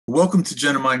Welcome to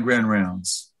Genomind Grand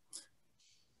Rounds.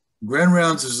 Grand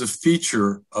Rounds is a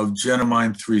feature of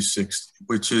Genomind 360,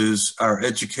 which is our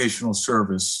educational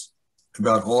service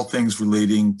about all things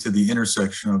relating to the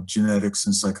intersection of genetics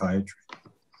and psychiatry.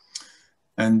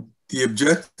 And the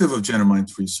objective of Genomind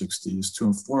 360 is to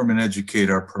inform and educate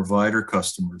our provider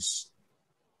customers,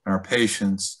 our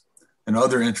patients, and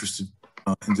other interested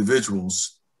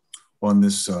individuals on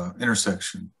this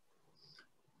intersection.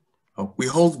 We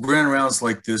hold grand rounds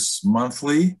like this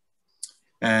monthly,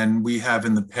 and we have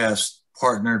in the past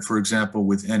partnered, for example,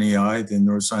 with NEI, the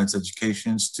Neuroscience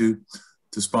Education Institute,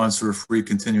 to sponsor a free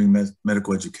continuing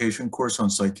medical education course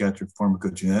on psychiatric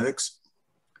pharmacogenetics.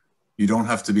 You don't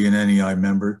have to be an NEI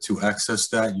member to access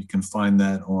that. You can find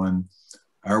that on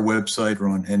our website or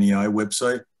on NEI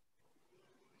website.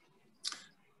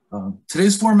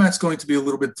 Today's format is going to be a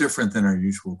little bit different than our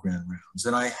usual grand rounds,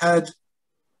 and I had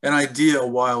an idea a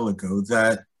while ago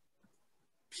that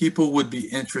people would be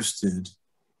interested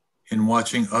in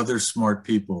watching other smart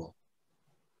people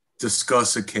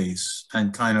discuss a case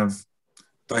and kind of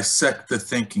dissect the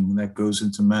thinking that goes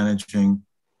into managing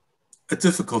a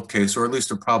difficult case, or at least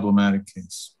a problematic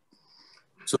case.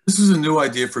 So this is a new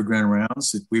idea for Grand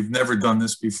Rounds. We've never done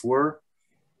this before.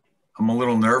 I'm a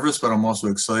little nervous, but I'm also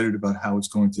excited about how it's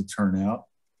going to turn out.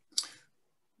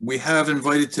 We have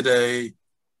invited today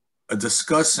a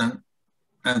discussant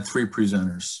and 3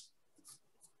 presenters.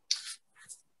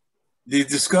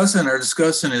 Our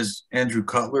discussant is Andrew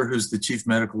Cutler, who's the Chief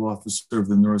Medical Officer of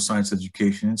the Neuroscience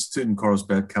Education Institute in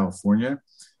Carlsbad, California.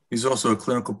 He's also a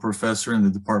clinical professor in the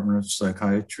Department of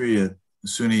Psychiatry at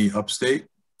SUNY Upstate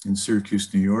in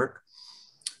Syracuse, New York.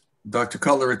 Dr.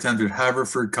 Cutler attended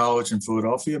Haverford College in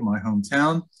Philadelphia, my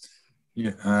hometown,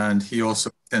 and he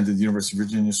also attended the University of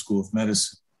Virginia School of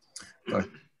Medicine.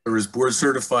 He is board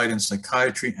certified in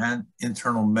psychiatry and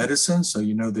internal medicine, so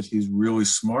you know that he's really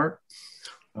smart.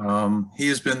 He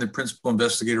has been the principal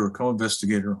investigator or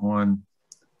co-investigator on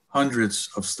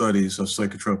hundreds of studies of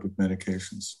psychotropic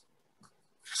medications.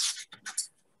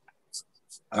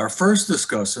 Our first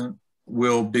discussant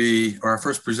will be, or our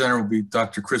first presenter will be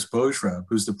Dr. Chris Bojrab,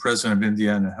 who's the president of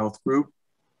Indiana Health Group,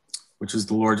 which is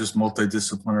the largest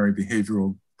multidisciplinary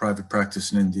behavioral private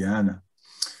practice in Indiana.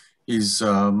 He's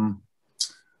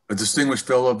a distinguished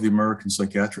fellow of the American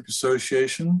Psychiatric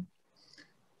Association,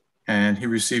 and he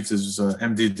received his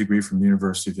MD degree from the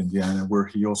University of Indiana, where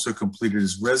he also completed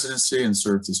his residency and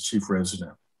served as chief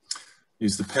resident.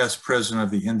 He's the past president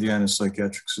of the Indiana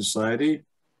Psychiatric Society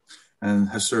and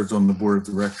has served on the board of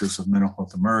directors of Mental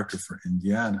Health America for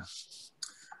Indiana.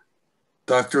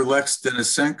 Dr. Lex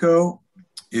Denysenko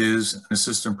is an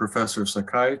assistant professor of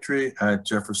psychiatry at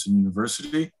Jefferson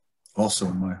University, also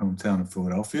in my hometown of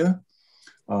Philadelphia,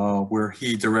 where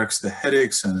he directs the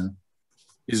Headache Center.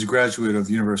 He's a graduate of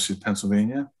the University of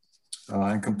Pennsylvania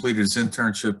and completed his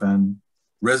internship and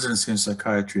residency in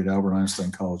psychiatry at Albert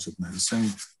Einstein College of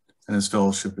Medicine and his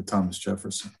fellowship at Thomas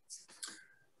Jefferson.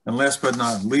 And last but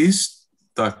not least,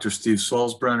 Dr. Steve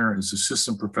Salzbrenner is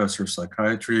assistant professor of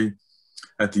psychiatry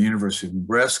at the University of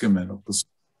Nebraska Medical School.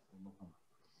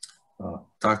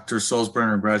 Dr.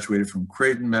 Salzbrenner graduated from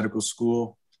Creighton Medical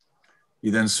School.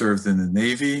 He then served in the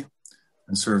Navy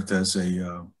and served his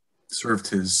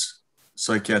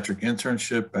psychiatric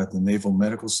internship at the Naval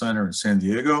Medical Center in San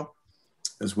Diego,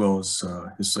 as well as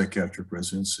his psychiatric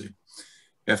residency.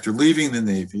 After leaving the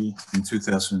Navy in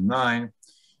 2009,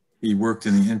 he worked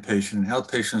in the inpatient and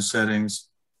outpatient settings.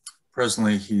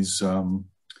 Presently, he's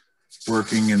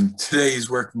working in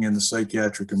the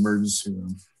psychiatric emergency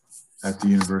room at the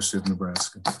University of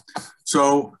Nebraska.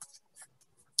 So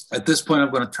at this point,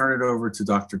 I'm going to turn it over to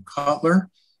Dr. Cutler.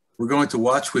 We're going to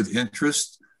watch with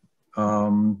interest.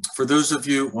 For those of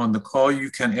you on the call, you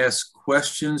can ask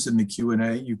questions in the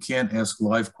Q&A. You can't ask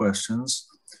live questions.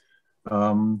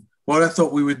 What I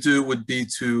thought we would do would be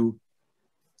to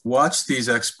watch these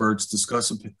experts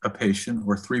discuss a patient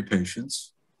or 3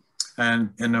 patients,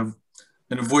 and in a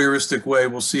voyeuristic way,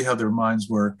 we'll see how their minds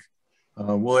work.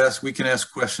 We can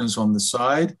ask questions on the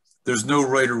side. There's no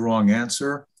right or wrong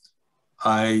answer.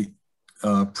 I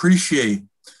appreciate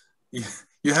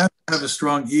you have to have a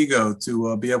strong ego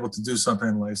to be able to do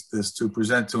something like this, to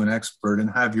present to an expert and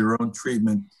have your own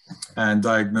treatment and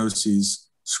diagnoses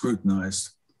scrutinized.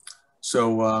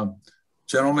 So,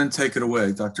 gentlemen, take it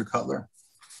away. Dr. Cutler.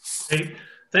 Great.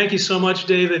 Thank you so much,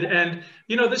 David. And,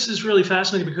 you know, this is really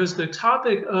fascinating because the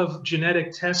topic of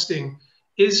genetic testing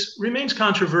remains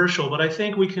controversial, but I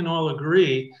think we can all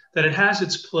agree that it has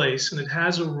its place and it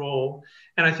has a role.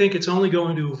 And I think it's only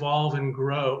going to evolve and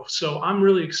grow. So I'm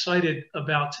really excited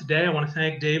about today. I want to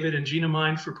thank David and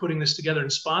Genomind for putting this together and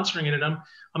sponsoring it. And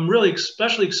I'm really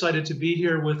especially excited to be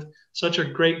here with such a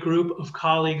great group of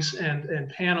colleagues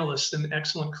and panelists and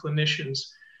excellent clinicians.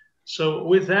 So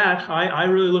with that, I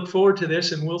really look forward to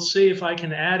this, and we'll see if I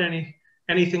can add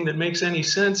anything that makes any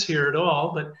sense here at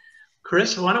all. But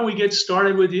Chris, why don't we get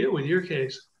started with you, with your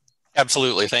case?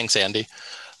 Absolutely. Thanks, Andy.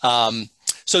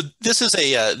 So this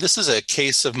is a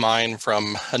case of mine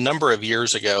from a number of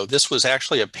years ago. This was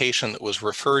actually a patient that was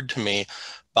referred to me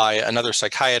by another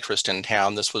psychiatrist in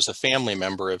town. This was a family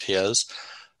member of his.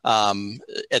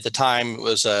 At the time, it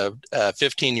was a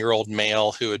 15-year-old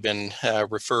male who had been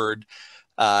referred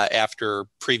after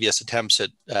previous attempts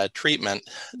at treatment.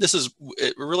 This is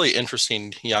a really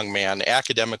interesting young man,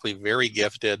 academically very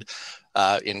gifted,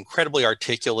 incredibly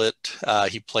articulate.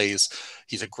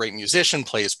 He's a great musician,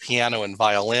 plays piano and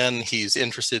violin. He's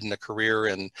interested in a career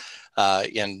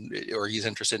or he's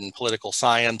interested in political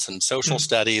science and social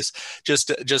studies.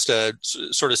 Just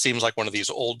sort of seems like one of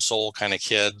these old soul kind of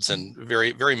kids, and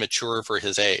very, very mature for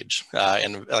his age.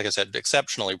 And like I said,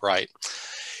 exceptionally bright.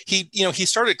 He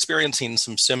started experiencing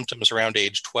some symptoms around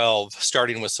age 12,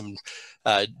 starting with some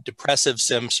depressive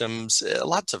symptoms,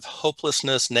 lots of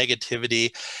hopelessness,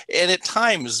 negativity. And at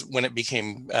times when it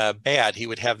became bad, he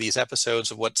would have these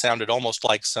episodes of what sounded almost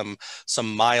like some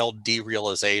mild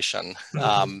derealization.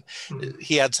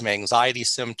 He had some anxiety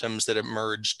symptoms that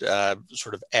emerged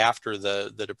sort of after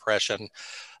the depression.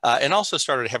 And also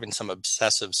started having some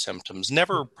obsessive symptoms,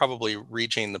 never probably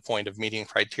reaching the point of meeting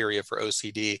criteria for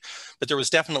OCD, but there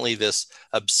was definitely this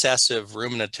obsessive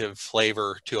ruminative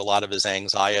flavor to a lot of his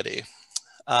anxiety.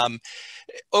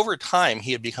 Over time,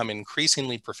 he had become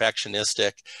increasingly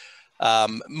perfectionistic,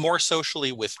 more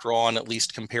socially withdrawn, at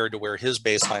least compared to where his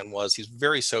baseline was. He's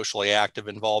very socially active,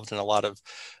 involved in a lot of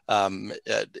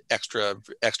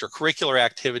extracurricular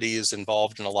activities,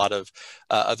 involved in a lot of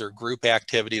other group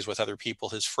activities with other people.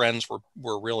 His friends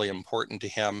were really important to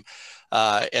him.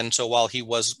 And so while he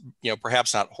was,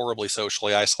 perhaps not horribly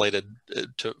socially isolated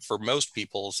for most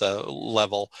people's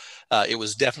level, it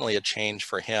was definitely a change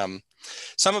for him.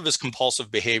 Some of his compulsive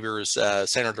behaviors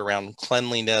centered around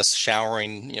cleanliness,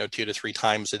 showering, 2 to 3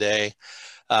 times a day.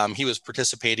 He was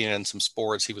participating in some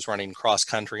sports. He was running cross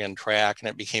country and track, and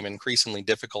it became increasingly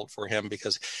difficult for him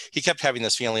because he kept having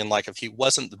this feeling like if he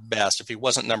wasn't the best, if he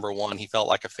wasn't number one, he felt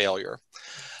like a failure.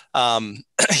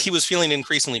 He was feeling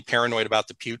increasingly paranoid about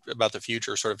the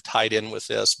future, sort of tied in with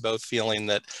this, both feeling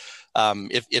that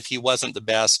if he wasn't the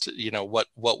best,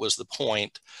 what was the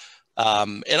point?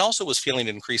 And also was feeling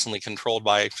increasingly controlled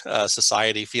by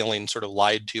society, feeling sort of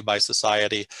lied to by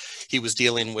society. He was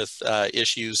dealing with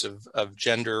issues of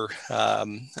gender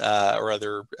or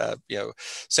other,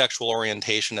 sexual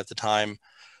orientation at the time.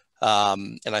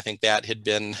 And I think that had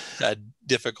been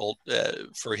difficult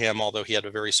for him, although he had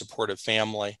a very supportive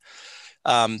family.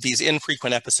 These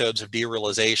infrequent episodes of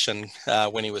derealization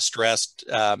when he was stressed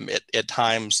at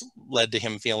times led to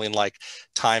him feeling like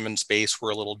time and space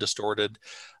were a little distorted.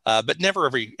 But never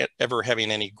ever having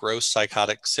any gross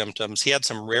psychotic symptoms. He had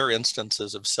some rare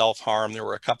instances of self-harm. There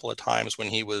were a couple of times when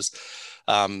he was,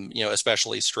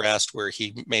 especially stressed, where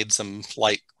he made some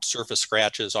light surface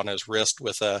scratches on his wrist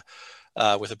with a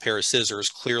pair of scissors,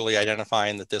 clearly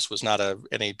identifying that this was not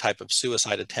any type of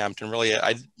suicide attempt, and really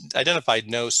identified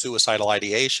no suicidal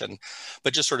ideation,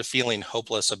 but just sort of feeling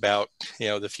hopeless about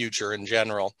the future in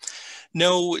general.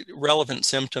 No relevant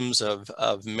symptoms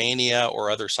of mania or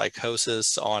other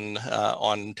psychosis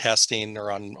on testing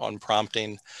or on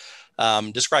prompting.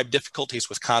 Described difficulties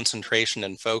with concentration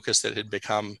and focus that had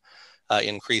become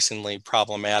increasingly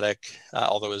problematic,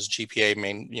 although his GPA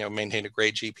maintained a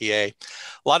great GPA.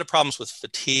 A lot of problems with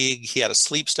fatigue. He had a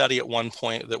sleep study at one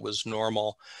point that was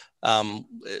normal.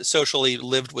 Socially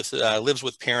lives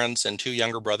with parents and 2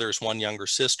 younger brothers, 1 younger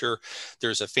sister.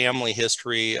 There's a family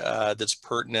history that's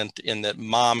pertinent in that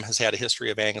mom has had a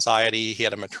history of anxiety. He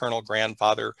had a maternal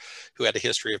grandfather who had a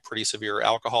history of pretty severe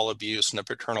alcohol abuse, and a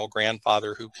paternal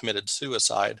grandfather who committed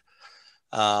suicide.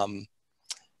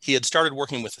 He had started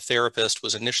working with a therapist,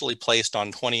 was initially placed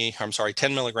on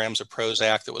 10 milligrams of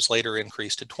Prozac that was later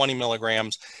increased to 20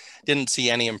 milligrams. Didn't see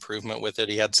any improvement with it.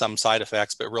 He had some side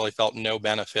effects, but really felt no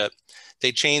benefit.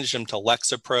 They changed him to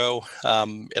Lexapro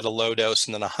at a low dose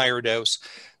and then a higher dose.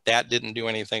 That didn't do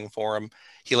anything for him.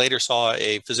 He later saw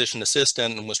a physician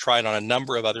assistant and was tried on a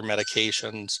number of other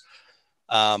medications.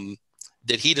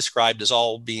 that he described as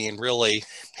all being really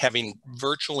having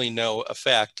virtually no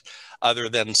effect, other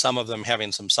than some of them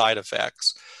having some side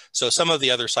effects. So some of the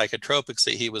other psychotropics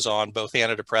that he was on, both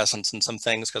antidepressants and some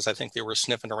things, because I think they were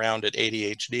sniffing around at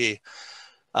ADHD,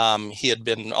 he had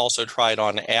been also tried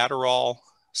on Adderall,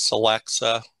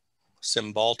 Celexa,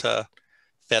 Cymbalta,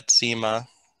 Fetsima,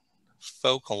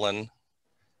 Focalin,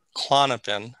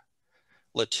 Klonopin,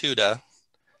 Latuda,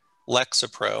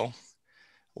 Lexapro,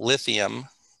 Lithium,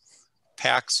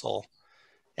 Paxil,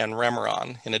 and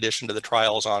Remeron, in addition to the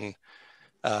trials on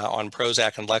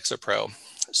Prozac and Lexapro.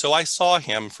 So I saw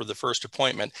him for the first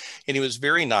appointment, and he was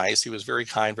very nice. He was very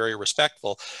kind, very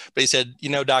respectful. But he said, you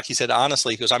know, doc, he said,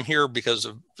 honestly, because I'm here because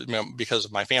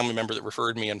of my family member that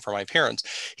referred me and for my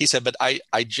parents. He said, but I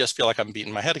just feel like I'm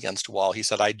beating my head against a wall. He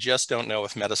said, I just don't know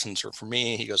if medicines are for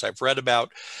me. He goes, I've read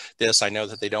about this. I know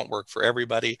that they don't work for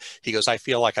everybody. He goes, I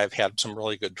feel like I've had some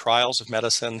really good trials of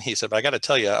medicine. He said, but I got to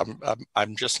tell you,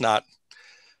 I'm just not,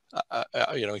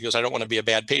 you know, he goes, I don't want to be a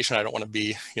bad patient. I don't want to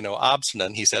be, you know,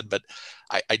 obstinate. He said, but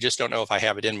I just don't know if I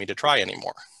have it in me to try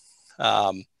anymore.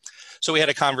 So we had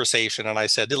a conversation, and I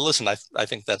said, listen, I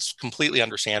think that's completely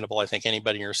understandable. I think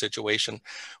anybody in your situation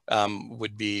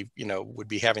would be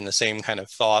having the same kind of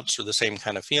thoughts or the same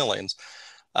kind of feelings.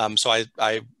 So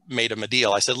I made him a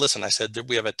deal. I said, listen, I said,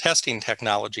 we have a testing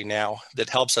technology now that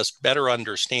helps us better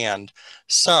understand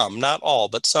some, not all,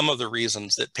 but some of the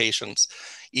reasons that patients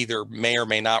either may or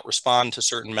may not respond to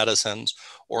certain medicines,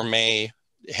 or may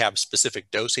have specific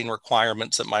dosing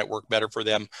requirements that might work better for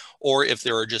them, or if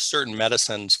there are just certain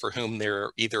medicines for whom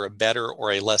they're either a better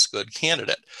or a less good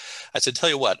candidate. I said, tell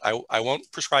you what, I won't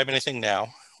prescribe anything now.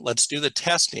 Let's do the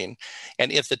testing.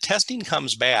 And if the testing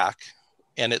comes back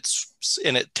and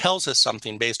it tells us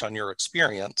something based on your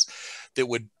experience that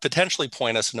would potentially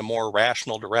point us in a more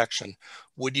rational direction,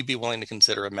 would you be willing to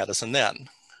consider a medicine then?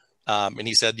 And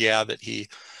he said, yeah, that he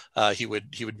would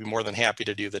be more than happy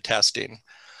to do the testing.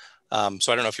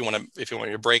 So I don't know if you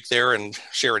want to break there and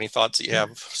share any thoughts that you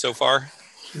have so far.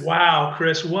 Wow,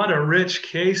 Chris, what a rich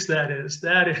case that is.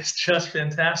 That is just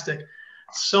fantastic.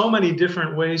 So many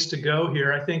different ways to go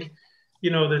here. I think,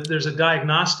 you know, there's a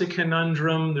diagnostic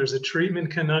conundrum, there's a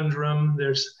treatment conundrum,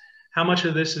 there's how much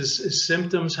of this is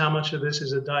symptoms, how much of this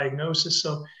is a diagnosis.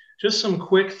 So just some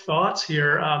quick thoughts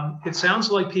here. It sounds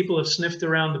like people have sniffed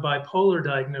around the bipolar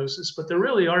diagnosis, but there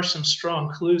really are some strong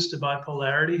clues to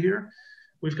bipolarity here.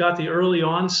 We've got the early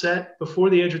onset before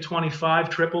the age of 25,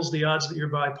 triples the odds that you're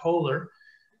bipolar.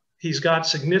 He's got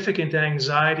significant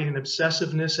anxiety and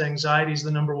obsessiveness. Anxiety is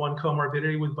the #1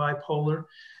 comorbidity with bipolar.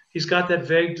 He's got that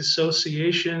vague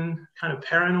dissociation, kind of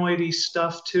paranoid-y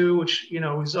stuff too, which, you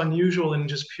know, is unusual in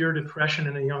just pure depression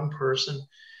in a young person.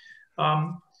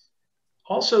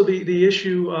 Also, the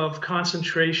issue of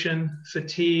concentration,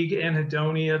 fatigue,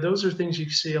 anhedonia, those are things you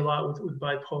see a lot with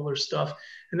bipolar stuff.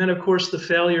 And then, of course, the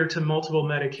failure to multiple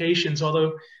medications,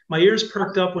 although my ears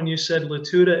perked up when you said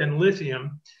Latuda and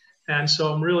lithium. And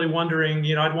so I'm really wondering,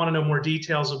 you know, I'd want to know more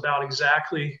details about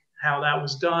exactly how that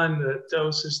was done, the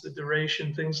doses, the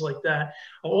duration, things like that.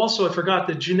 Also, I forgot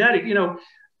the genetic, you know,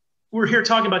 we're here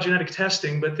talking about genetic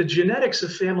testing, but the genetics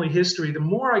of family history, the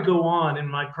more I go on in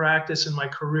my practice and my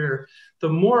career, the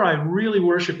more I really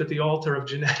worship at the altar of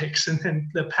genetics and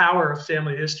the power of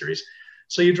family histories.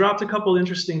 So you dropped a couple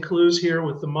interesting clues here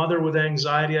with the mother with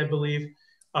anxiety, I believe.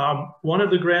 One of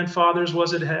the grandfathers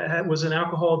was an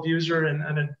alcohol abuser,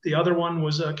 and the other one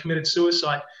was committed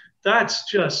suicide. That's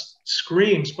just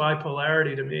screams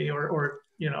bipolarity to me, or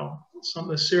you know,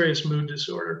 a serious mood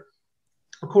disorder.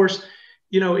 Of course,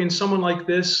 you know, in someone like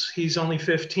this, he's only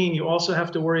 15. You also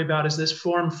have to worry about, is this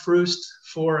form fruste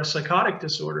for a psychotic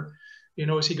disorder? You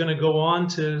know, is he going to go on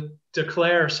to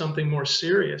declare something more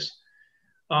serious?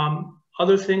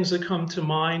 Other things that come to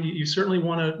mind, you certainly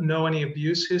want to know any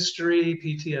abuse history.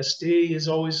 PTSD is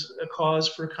always a cause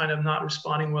for kind of not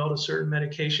responding well to certain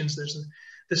medications. There's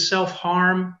the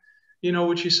self-harm, you know,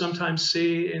 which you sometimes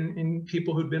see in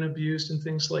people who've been abused and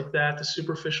things like that. The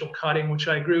superficial cutting, which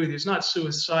I agree with you, is not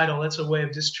suicidal. That's a way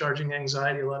of discharging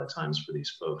anxiety a lot of times for these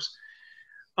folks.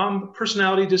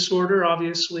 Personality disorder,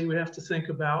 obviously, we have to think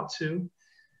about too.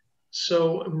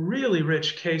 So a really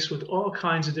rich case with all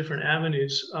kinds of different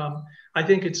avenues. I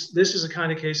think this is a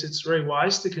kind of case it's very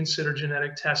wise to consider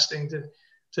genetic testing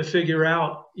to figure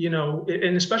out, you know,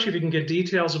 and especially if you can get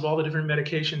details of all the different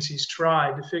medications he's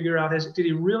tried, to figure out, did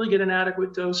he really get an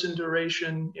adequate dose and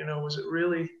duration? You know, was it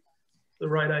really the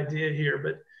right idea here?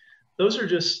 But those are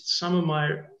just some of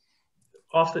my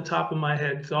off the top of my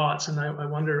head thoughts, and I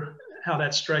wonder how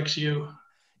that strikes you.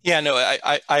 Yeah, no,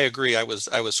 I agree. I was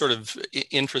sort of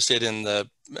interested in the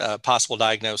possible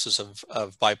diagnosis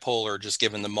of bipolar, just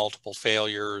given the multiple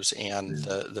failures and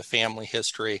the family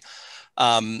history.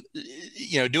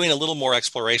 Doing a little more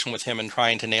exploration with him and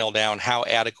trying to nail down how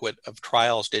adequate of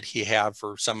trials did he have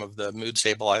for some of the mood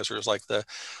stabilizers like the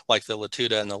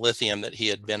Latuda and the lithium that he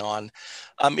had been on.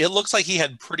 It looks like he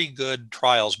had pretty good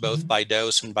trials, both by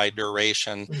dose and by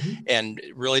duration, and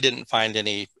really didn't find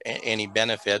any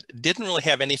benefit. Didn't really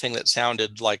have anything that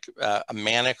sounded like a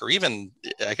manic, or even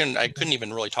I couldn't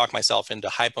even really talk myself into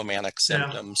hypomanic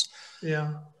symptoms.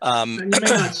 Yeah. And you may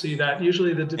not see that.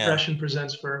 Usually the depression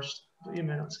presents first. But you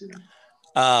may not see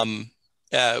that.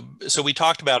 So we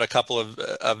talked about a couple of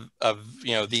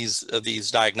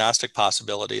these diagnostic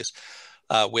possibilities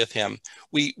with him.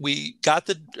 We got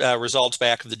the results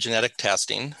back of the genetic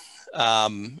testing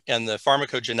and the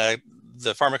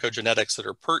pharmacogenetics that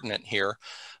are pertinent here.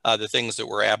 The things that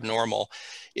were abnormal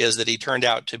is that he turned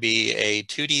out to be a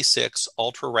 2D6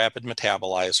 ultra rapid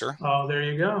metabolizer. Oh, there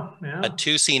you go. Yeah. A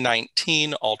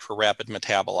 2C19 ultra rapid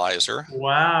metabolizer.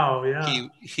 Wow. Yeah.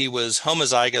 He was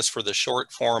homozygous for the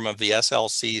short form of the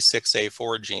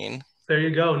SLC6A4 gene. There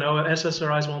you go. No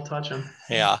SSRIs won't touch him.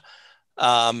 Yeah.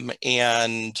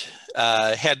 And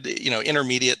had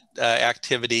intermediate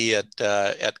activity at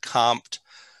COMPT.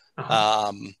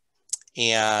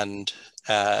 And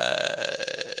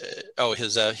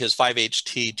his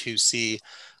 5-HT2C,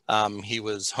 he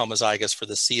was homozygous for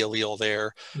the C allele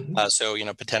there, so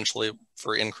potentially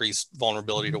for increased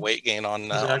vulnerability to weight gain on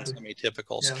some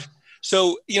atypicals. Yeah.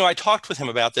 So I talked with him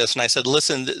about this, and I said,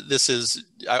 listen, this is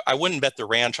I wouldn't bet the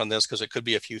ranch on this because it could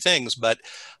be a few things, but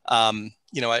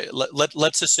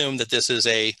let's assume that this is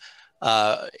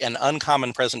an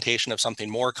uncommon presentation of something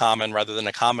more common rather than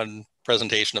a common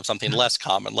presentation of something less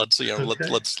common. Let's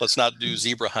not do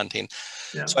zebra hunting.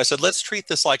 Yeah. So I said, let's treat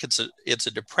this like it's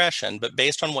a depression, but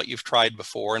based on what you've tried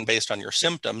before and based on your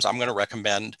symptoms, I'm going to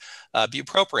recommend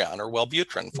bupropion or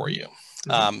Wellbutrin for you.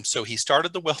 So he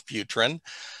started the Wellbutrin,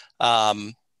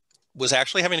 was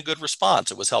actually having a good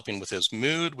response. It was helping with his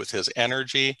mood, with his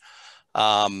energy.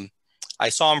 I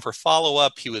saw him for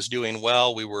follow-up. He was doing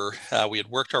well. We had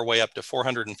worked our way up to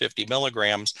 450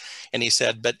 milligrams. And he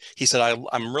said,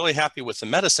 I'm really happy with the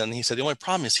medicine. He said, the only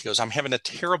problem is, he goes, I'm having a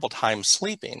terrible time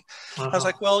sleeping. I was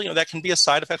like, well, that can be a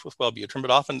side effect with Wellbutrin, but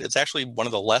often it's actually one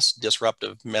of the less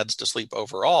disruptive meds to sleep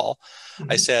overall.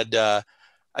 I said,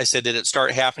 did it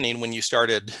start happening when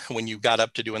you got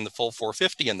up to doing the full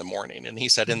 450 in the morning? And he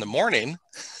said, in the morning.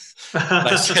 And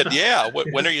I said, yeah,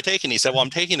 when are you taking? He said, well, I'm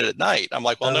taking it at night. I'm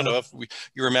like, well, no.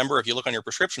 You remember, if you look on your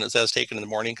prescription, it says taken in the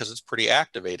morning because it's pretty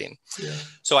activating. Yeah.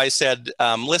 So I said,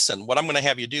 listen, what I'm going to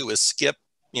have you do is skip,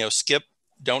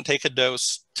 don't take a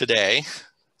dose today.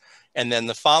 And then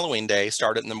the following day,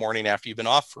 start it in the morning after you've been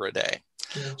off for a day.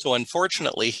 Yeah. So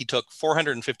unfortunately, he took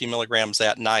 450 milligrams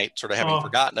that night, sort of having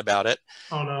forgotten about it.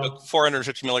 Oh, no. Took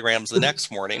 450 milligrams the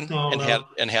next morning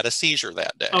and had a seizure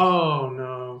that day. Oh,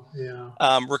 no. Yeah.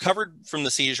 Recovered from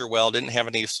the seizure well, didn't have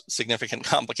any significant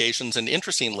complications. And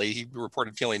interestingly, he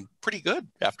reported feeling pretty good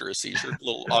after a seizure, a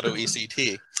little auto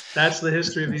ECT. That's the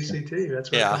history of ECT. That's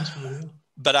where it comes from.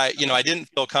 But I didn't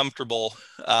feel comfortable,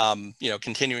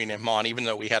 continuing him on, even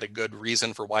though we had a good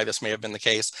reason for why this may have been the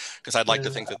case, because I'd like to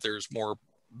think that there's more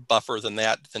buffer than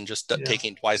that, than just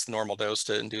taking twice the normal dose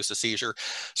to induce a seizure.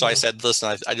 So I said,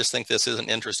 listen, I just think this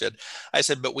isn't interested. I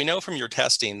said, but we know from your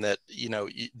testing that,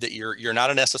 that you're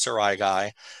not an SSRI guy.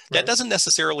 Right. That doesn't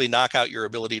necessarily knock out your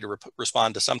ability to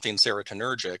respond to something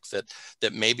serotonergic,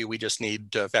 that maybe we just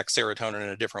need to affect serotonin in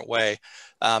a different way.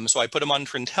 So I put him on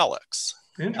Trintellix.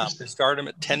 Started him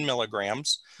at 10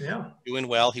 milligrams, doing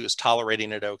well. He was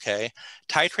tolerating it okay.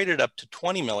 Titrated up to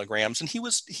 20 milligrams, and he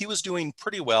was doing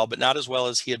pretty well, but not as well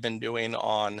as he had been doing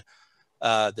on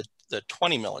the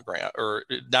 20 milligram, or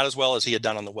not as well as he had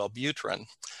done on the Wellbutrin.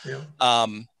 Yeah.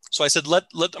 So I said, I'm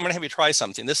going to have you try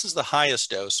something. This is the highest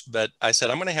dose, but I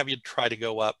said, I'm going to have you try to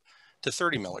go up to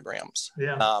 30 milligrams.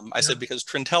 Yeah. I said, because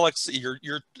Trintellix,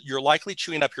 you're likely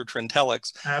chewing up your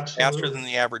Trintellix faster than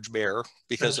the average bear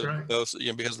because of both,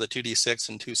 because of the 2D6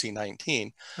 and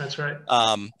 2C19. That's right.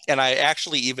 And I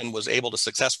actually even was able to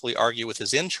successfully argue with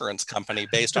his insurance company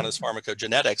based on his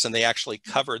pharmacogenetics, and they actually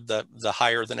covered the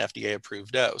higher than FDA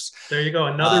approved dose. There you go.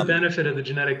 Another benefit of the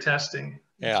genetic testing.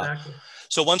 Yeah. Exactly.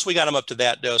 So once we got him up to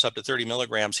that dose, up to 30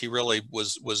 milligrams, he really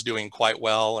was doing quite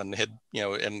well, and had,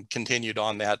 and continued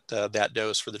on that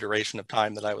dose for the duration of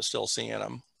time that I was still seeing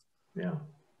him. Yeah.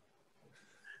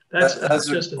 That's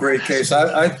a great case.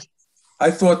 I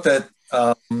thought that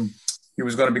he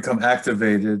was going to become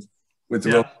activated with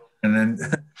the and then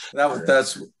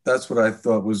that's what I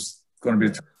thought was going to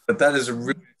be, but that is a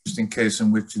really interesting case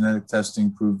in which genetic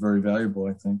testing proved very valuable,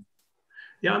 I think.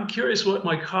 Yeah, I'm curious what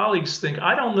my colleagues think.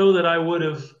 I don't know that I would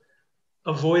have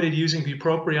avoided using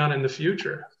bupropion in the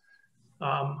future,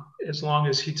 as long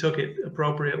as he took it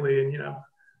appropriately and,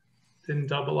 didn't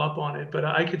double up on it. But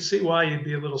I could see why you'd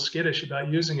be a little skittish about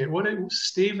using it.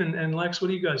 Steve and Lex, what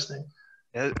do you guys think?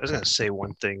 I was going to say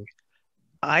one thing.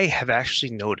 I have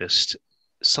actually noticed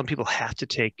some people have to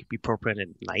take bupropion at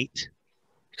night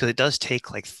because it does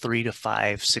take like 3 to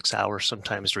 5, 6 hours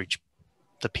sometimes to reach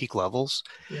the peak levels.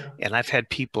 Yeah. And I've had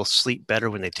people sleep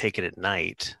better when they take it at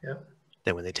night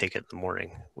than when they take it in the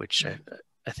morning, which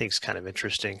I think is kind of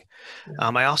interesting. Yeah.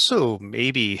 I also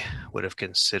maybe would have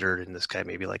considered in this guy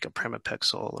maybe like a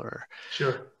pramipexole or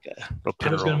ropinirole. I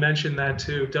was going to mention that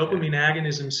too. Dopamine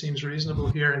agonism seems reasonable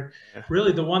here, and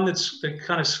really the one that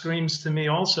kind of screams to me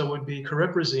also would be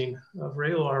cariprazine of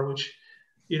Vraylar, which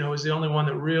is the only one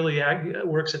that really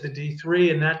works at the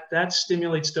D3, and that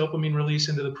stimulates dopamine release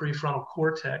into the prefrontal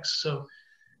cortex. So,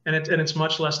 and it's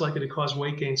much less likely to cause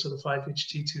weight gain. So the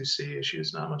 5-HT2C issue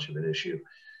is not much of an issue.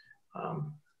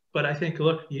 But I think,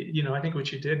 look, I think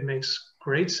what you did makes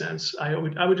great sense. I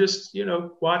would just,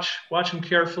 watch him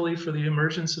carefully for the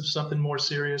emergence of something more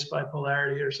serious,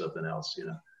 bipolarity or something else,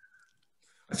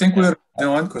 I think we ought to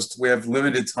go on because we have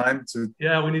limited time to.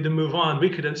 Yeah, we need to move on. We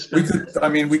could continue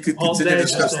to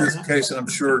discuss this case, and I'm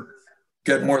sure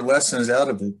get more lessons out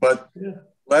of it. But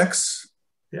Lex.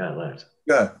 Yeah, Lex.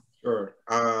 Yeah. Sure.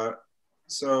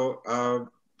 So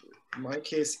my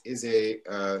case is a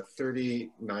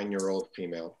 39-year-old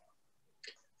female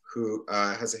who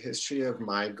has a history of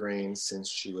migraine since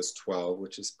she was 12,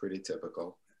 which is pretty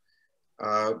typical.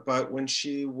 But when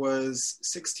she was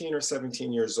 16 or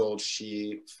 17 years old,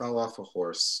 she fell off a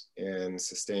horse and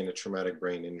sustained a traumatic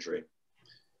brain injury.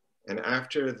 And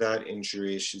after that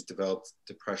injury, she's developed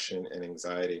depression and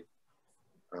anxiety.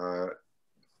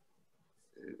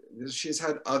 She's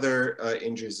had other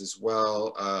injuries as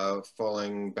well,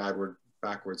 falling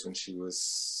backwards when she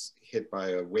was hit by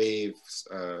a wave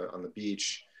on the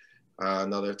beach.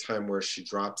 Another time where she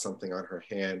dropped something on her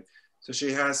hand. So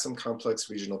she has some complex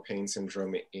regional pain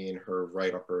syndrome in her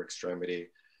right upper extremity.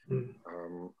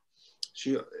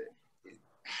 She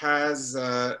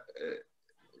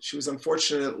was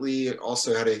unfortunately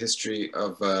also had a history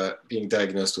of being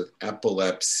diagnosed with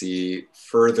epilepsy.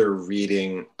 Further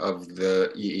reading of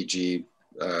the EEG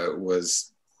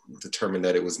was determined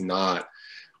that it was not,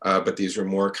 but these were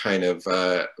more kind of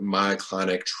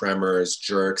myoclonic tremors,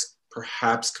 jerks,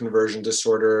 perhaps conversion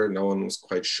disorder. No one was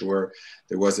quite sure.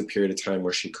 There was a period of time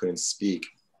where she couldn't speak.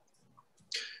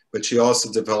 But she also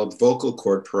developed vocal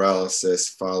cord paralysis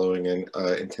following an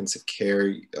intensive care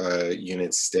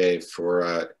unit stay for,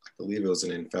 I believe it was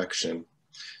an infection.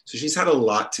 So she's had a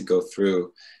lot to go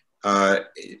through.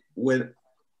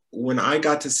 When I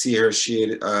got to see her, she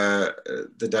had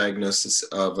the diagnosis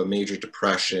of a major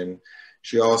depression.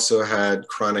 She also had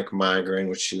chronic migraine,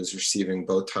 which she was receiving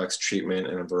Botox treatment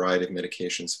and a variety of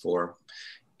medications for.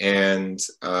 And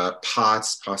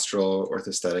POTS, postural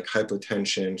orthostatic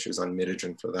hypotension. She was on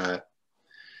Midodrine for that.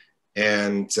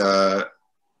 And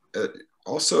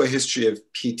also a history of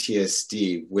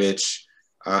PTSD, which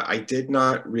I did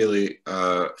not really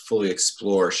fully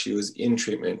explore. She was in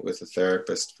treatment with a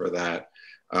therapist for that.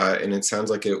 And it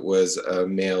sounds like it was a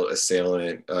male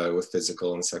assailant with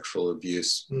physical and sexual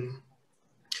abuse.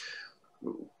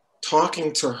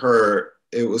 Talking to her,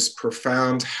 it was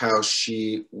profound how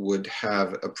she would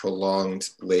have a prolonged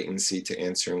latency to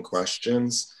answering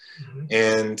questions.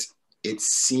 And it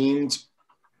seemed,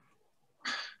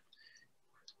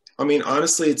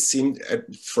 honestly, it seemed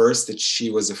at first that she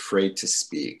was afraid to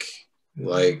speak,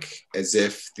 like as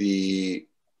if the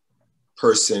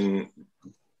person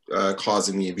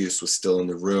causing the abuse was still in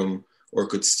the room or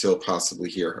could still possibly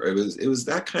hear her. It was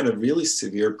that kind of really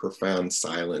severe, profound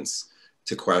silence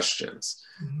to questions.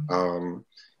 And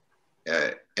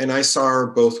I saw her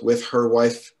both with her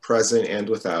wife present and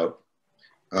without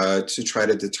to try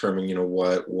to determine,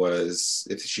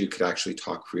 if she could actually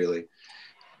talk freely.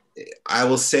 I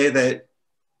will say that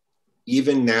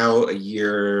even now, a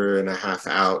year and a half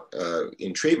out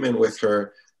in treatment with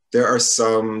her, there are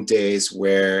some days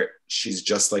where she's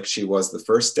just like she was the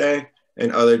first day,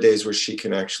 and other days where she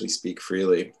can actually speak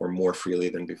freely or more freely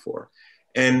than before.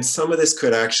 And some of this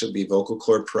could actually be vocal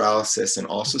cord paralysis and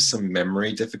also some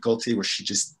memory difficulty where she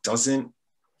just doesn't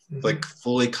like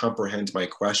fully comprehend my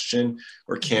question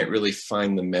or can't really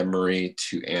find the memory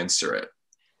to answer it.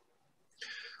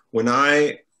 When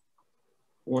I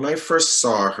first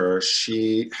saw her,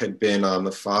 she had been on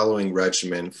the following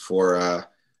regimen for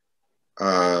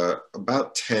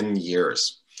about 10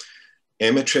 years.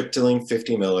 Amitriptyline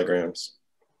 50 milligrams,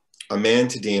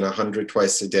 amantadine 100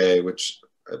 twice a day, which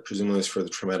presumably is for the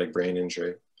traumatic brain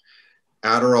injury,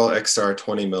 Adderall XR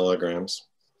 20 milligrams.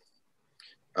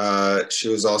 She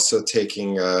was also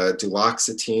taking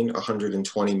duloxetine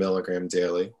 120 milligram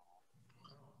daily.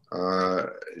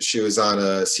 She was on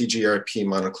a CGRP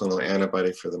monoclonal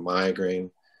antibody for the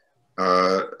migraine,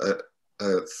 a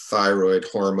thyroid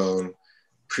hormone,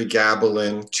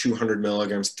 pregabalin 200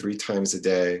 milligrams 3 times a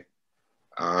day,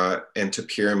 and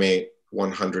topiramate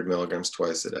 100 milligrams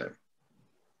twice a day.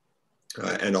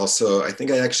 And also, I think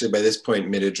by this point,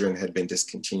 midodrine had been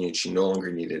discontinued. She no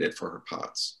longer needed it for her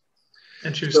POTS.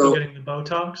 And she was still getting the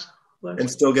Botox? And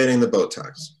still getting the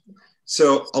Botox.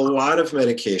 So a lot of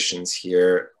medications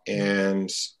here.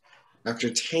 And after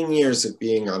 10 years of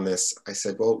being on this, I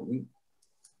said, well,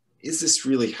 is this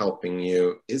really helping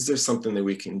you? Is there something that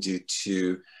we can do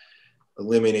to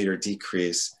eliminate or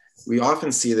decrease? We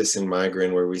often see this in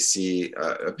migraine where we see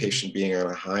a patient being on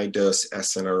a high dose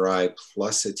SNRI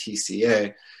plus a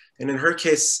TCA. And in her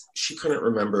case, she couldn't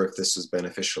remember if this was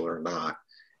beneficial or not.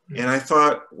 And I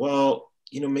thought, well,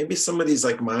 maybe some of these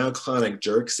like myoclonic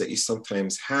jerks that you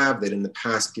sometimes have that in the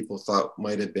past people thought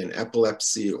might have been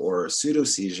epilepsy or pseudo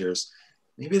seizures,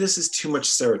 maybe this is too much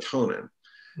serotonin.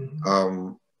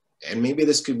 And maybe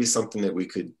this could be something that we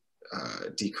could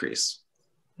decrease.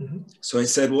 So I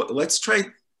said, well, let's try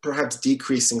perhaps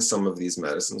decreasing some of these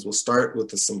medicines. We'll start with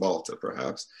the Cymbalta,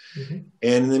 perhaps. And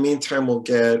in the meantime, we'll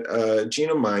get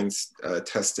Genomind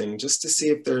testing just to see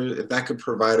if that could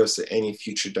provide us any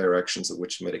future directions of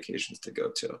which medications to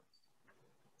go to.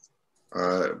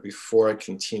 Before I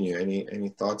continue, any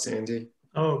thoughts, Andy?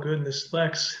 Oh, goodness,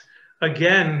 Lex.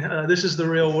 Again, this is the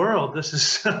real world. This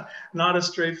is not a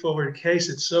straightforward case.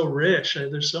 It's so rich.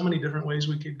 There's so many different ways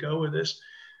we could go with this.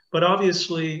 But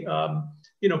obviously,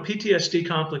 PTSD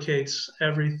complicates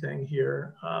everything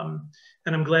here.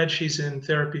 And I'm glad she's in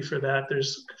therapy for that.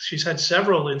 She's had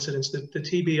several incidents that the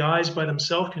TBIs by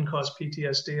themselves can cause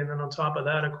PTSD. And then on top of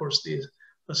that, of course, the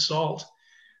assault.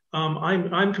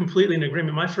 I'm completely in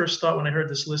agreement. My first thought when I heard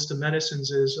this list of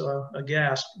medicines is a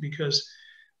gasp, because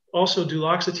also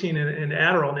duloxetine and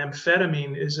Adderall and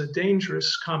amphetamine is a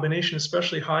dangerous combination,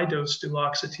 especially high dose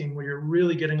duloxetine, where you're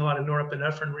really getting a lot of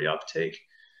norepinephrine reuptake.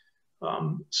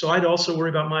 So I'd also worry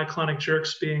about myoclonic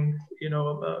jerks being,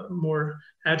 a more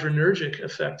adrenergic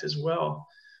effect as well,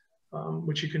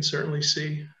 which you can certainly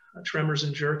see tremors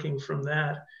and jerking from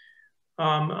that.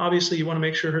 Obviously, you want to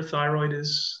make sure her thyroid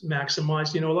is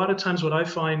maximized. A lot of times what I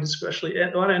find, especially a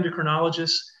lot of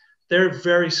endocrinologists, they're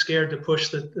very scared to push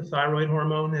the thyroid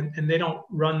hormone, and they don't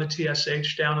run the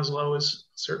TSH down as low as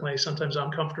certainly sometimes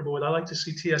I'm comfortable with. I like to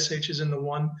see TSHs in the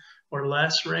 1 or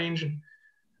less range.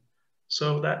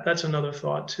 So that's another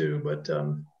thought too. But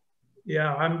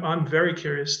yeah, I'm very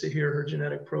curious to hear her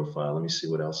genetic profile. Let me see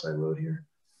what else I wrote here.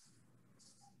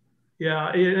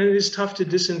 Yeah, it is tough to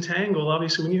disentangle.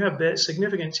 Obviously, when you have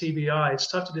significant TBI, it's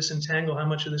tough to disentangle how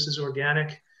much of this is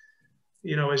organic,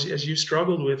 as you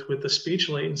struggled with the speech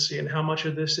latency, and how much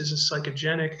of this is a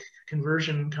psychogenic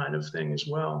conversion kind of thing as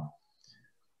well.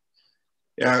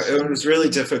 Yeah, it was really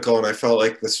difficult, and I felt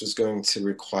like this was going to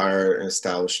require an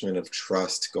establishment of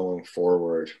trust going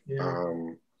forward.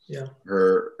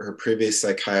 Her previous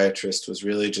psychiatrist was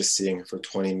really just seeing her for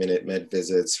 20-minute med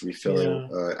visits, refilling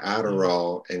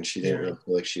Adderall, and she didn't really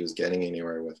feel like she was getting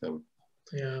anywhere with him.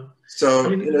 So,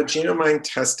 Genomind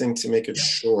testing, to make it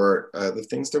short, the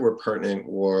things that were pertinent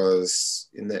was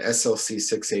in the SLC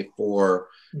 684,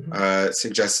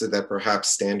 suggested that perhaps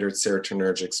standard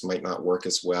serotonergics might not work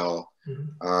as well.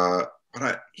 But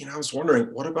I was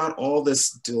wondering, what about all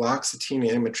this duloxetine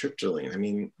and amitriptyline? I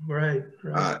mean,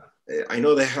 I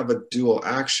know they have a dual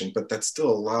action, but that's still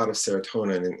a lot of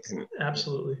serotonin. And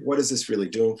absolutely, what is this really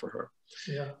doing for her?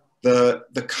 The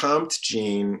COMT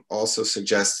gene also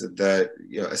suggested that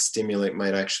a stimulant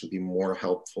might actually be more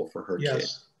helpful for her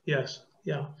case.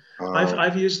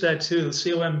 I've used that too. The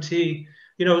COMT.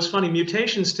 It's funny.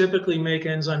 Mutations typically make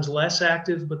enzymes less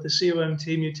active, but the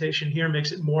COMT mutation here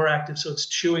makes it more active, so it's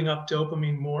chewing up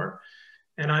dopamine more.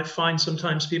 And I find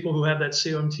sometimes people who have that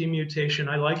COMT mutation,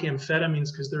 I like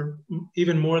amphetamines because they're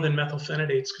even more than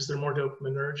methylphenidates because they're more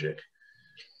dopaminergic.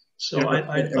 So I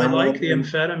like the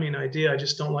amphetamine idea. I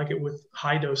just don't like it with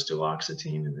high dose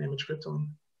duloxetine and amitriptyline.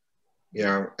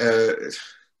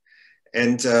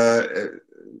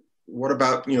 What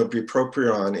about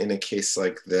bupropion in a case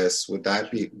like this? Would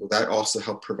that also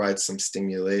help provide some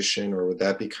stimulation, or would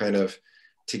that be kind of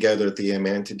together with the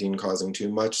amantadine causing too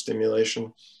much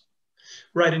stimulation?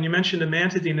 Right, and you mentioned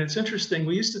amantadine. It's interesting.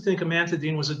 We used to think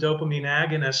amantadine was a dopamine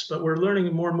agonist, but we're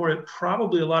learning more and more that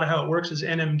probably a lot of how it works is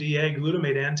NMDA,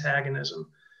 glutamate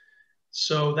antagonism.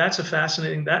 So that's a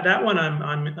fascinating, that one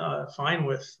I'm fine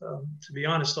with, to be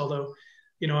honest, although,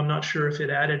 I'm not sure if it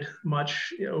added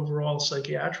much overall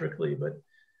psychiatrically, but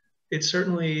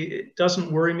it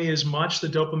doesn't worry me as much, the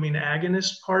dopamine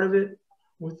agonist part of it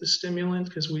with the stimulant,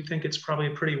 because we think it's probably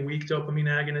a pretty weak dopamine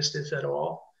agonist, if at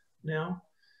all, now.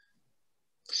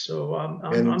 So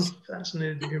I'm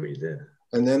fascinated to hear what you did.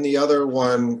 And then the other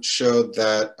one showed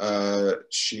that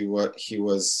she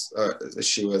was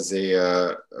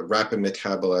a rapid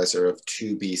metabolizer of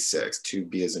 2B6,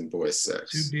 2B as in boy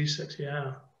 6. 2B6,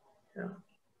 yeah.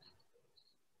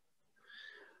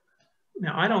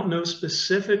 Now, I don't know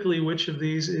specifically which of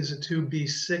these is a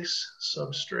 2B6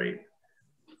 substrate.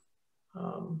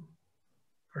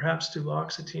 Perhaps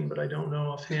duloxetine, but I don't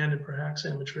know offhand, and perhaps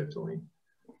amitriptyline.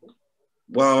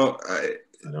 Well, I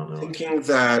don't know. Thinking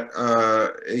that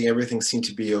everything seemed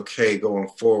to be okay going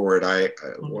forward,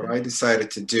 what I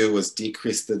decided to do was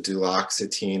decrease the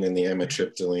duloxetine and the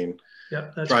amitriptyline.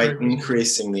 Yep, that's try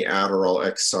increasing the Adderall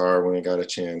XR when I got a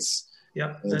chance.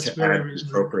 Yep, that's very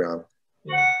reasonable. Bupropion.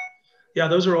 Yeah,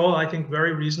 those are all, I think,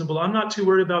 very reasonable. I'm not too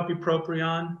worried about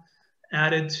bupropion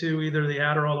added to either the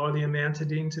Adderall or the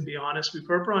amantadine, to be honest.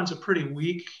 Bupropion's a pretty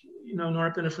weak,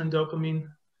 norepinephrine dopamine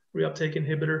reuptake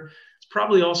inhibitor. It's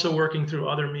probably also working through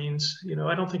other means.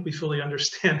 I don't think we fully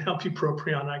understand how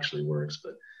bupropion actually works,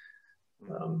 but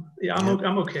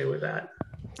I'm okay with that.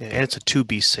 Yeah, and it's a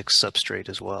 2B6 substrate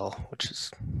as well, which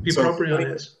is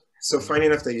bupropion is. So funny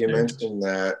enough that you mentioned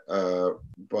that,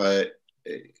 but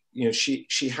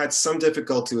she had some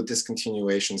difficulty with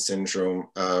discontinuation syndrome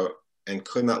and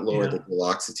could not lower the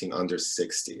duloxetine under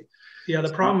 60. Yeah,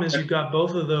 the problem is you've got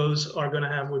both of those are going to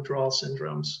have withdrawal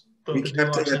syndromes. We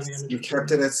kept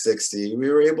it at 60. We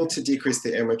were able to decrease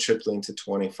the amitriptyline to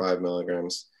 25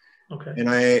 milligrams. Okay. And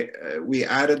we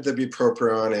added the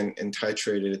bupropion and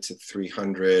titrated it to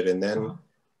 300 and then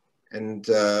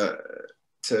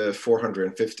to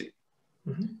 450.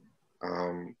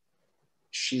 Mm-hmm.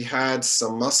 She had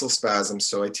some muscle spasms,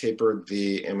 so I tapered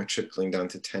the amitriptyline down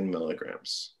to 10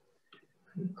 milligrams.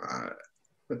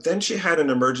 But then she had an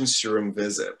emergency room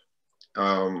visit.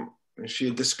 She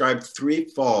had described 3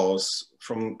 falls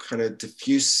from kind of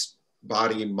diffuse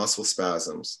body muscle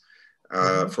spasms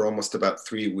for almost about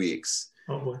 3 weeks.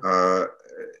 Oh boy.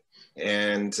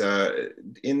 And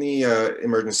in the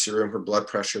emergency room, her blood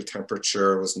pressure,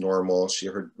 temperature was normal.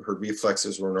 Her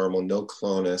reflexes were normal, no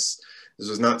clonus. This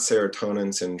was not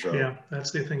serotonin syndrome. Yeah,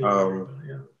 that's the thing you worry about,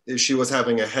 yeah. She was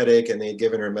having a headache, and they had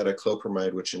given her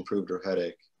metoclopramide, which improved her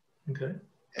headache. Okay.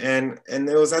 And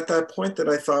it was at that point that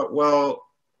I thought, well,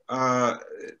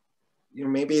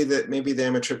 maybe the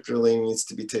amitriptyline needs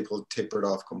to be tapered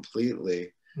off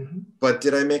completely. Mm-hmm. But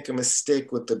did I make a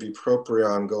mistake with the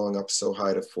bupropion going up so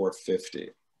high to 450?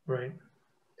 Right.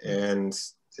 And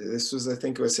this was, I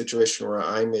think, a situation where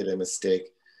I made a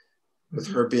mistake. With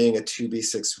her being a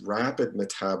 2B6 rapid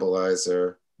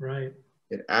metabolizer, right,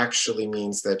 it actually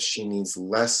means that she needs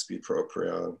less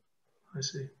bupropion. I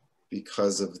see.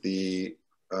 Because of the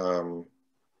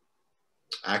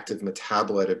active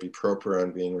metabolite of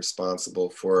bupropion being responsible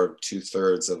for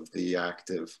 2/3 of the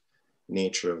active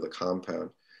nature of the compound.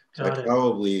 So I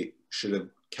probably should have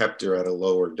kept her at a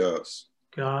lower dose.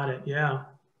 Got it. Yeah.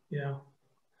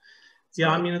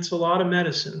 I mean, it's a lot of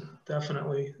medicine,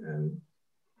 definitely, and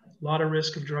a lot of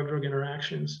risk of drug-drug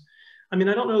interactions. I mean,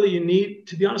 I don't know that you need,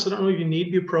 to be honest, I don't know if you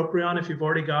need bupropion if you've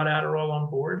already got Adderall on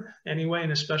board anyway,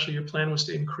 and especially your plan was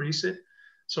to increase it.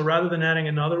 So rather than adding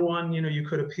another one, you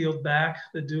could have peeled back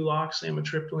the Dulox,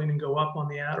 amitriptyline, and go up on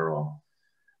the Adderall.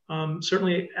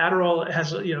 Certainly Adderall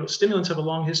has, stimulants have a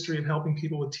long history of helping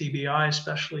people with TBI,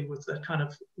 especially with that kind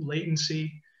of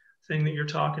latency thing that you're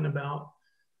talking about.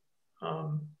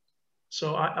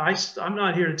 So I'm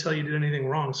not here to tell you did anything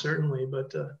wrong, certainly,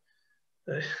 but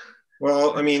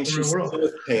well, I mean, she's still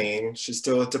with pain. She's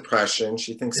still with depression.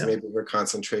 She thinks maybe her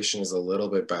concentration is a little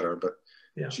bit better, but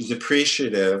she's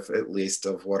appreciative, at least,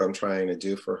 of what I'm trying to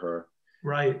do for her.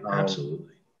 Right.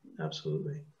 Absolutely.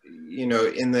 In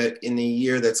the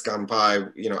year that's gone by,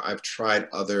 I've tried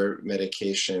other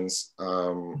medications.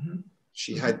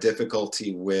 She had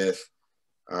difficulty with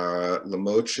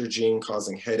lamotrigine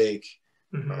causing headache.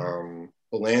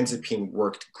 Olanzapine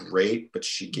worked great, but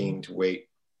she gained weight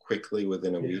quickly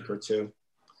within a week or two.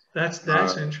 That's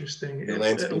interesting.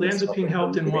 Olanzapine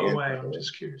helped in what way? I'm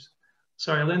just curious.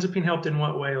 Sorry, olanzapine helped in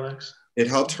what way, Lex? It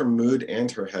helped her mood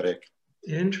and her headache.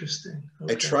 Interesting.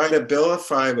 Okay. I tried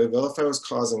Abilify, but Abilify was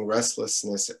causing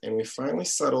restlessness, and we finally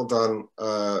settled on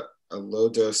a low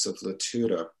dose of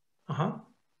Latuda.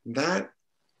 That,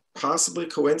 possibly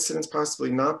coincidence,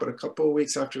 possibly not, but a couple of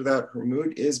weeks after that, her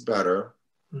mood is better.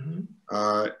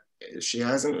 she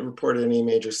hasn't reported any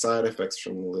major side effects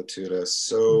from the Latuda.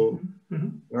 So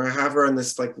I have her on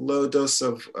this like low dose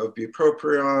of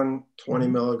bupropion, 20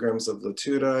 milligrams of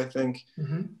Latuda, I think,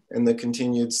 and the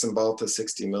continued Cymbalta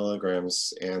 60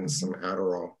 milligrams and some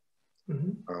Adderall.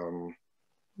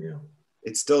 Yeah,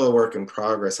 it's still a work in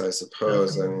progress, I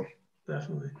suppose.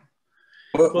 Definitely.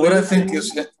 What I think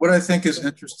is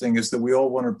interesting is that we all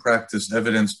want to practice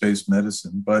evidence-based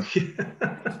medicine, but you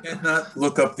cannot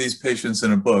look up these patients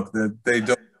in a book, that they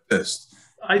don't exist.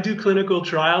 I do clinical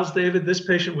trials, David. This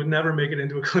patient would never make it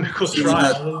into a clinical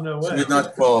trial. There's no way. She would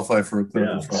not qualify for a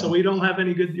clinical trial. So we don't have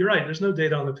any good. You're right. There's no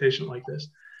data on the patient like this.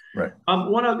 Right.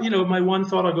 My one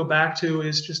thought I'll go back to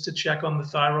is just to check on the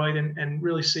thyroid and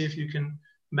really see if you can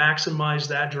maximize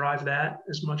that, drive that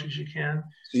as much as you can.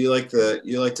 So you like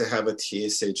to have a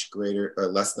TSH greater or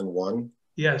less than 1?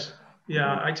 Yes.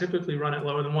 Yeah. I typically run it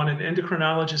lower than 1, and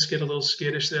endocrinologists get a little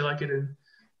skittish. They like it in,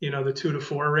 the 2 to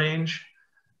 4 range,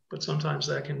 but sometimes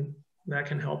that can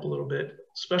help a little bit,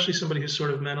 especially somebody who's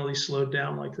sort of mentally slowed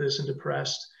down like this and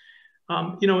depressed.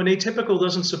 An atypical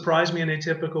doesn't surprise me. An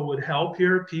atypical would help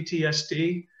here.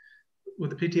 PTSD, with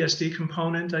the PTSD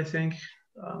component, I think.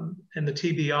 And the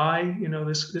TBI,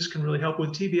 this can really help.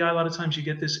 With TBI, a lot of times you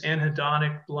get this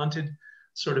anhedonic, blunted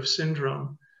sort of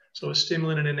syndrome. So a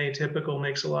stimulant in an atypical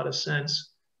makes a lot of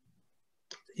sense.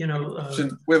 We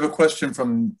have a question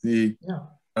from the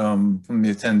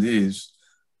attendees.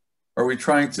 Are we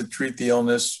trying to treat the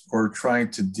illness or trying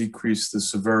to decrease the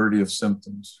severity of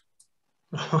symptoms?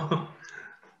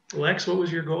 Lex, what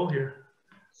was your goal here?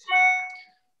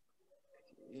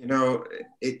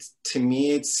 To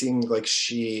me, it seemed like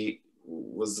she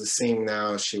was the same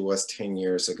now as she was 10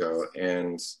 years ago.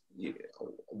 And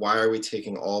why are we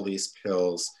taking all these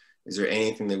pills? Is there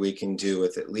anything that we can do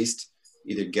with at least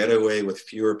either get away with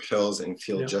fewer pills and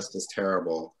feel just as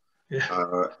terrible,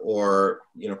 or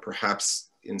perhaps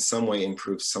in some way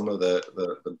improve some of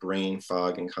the brain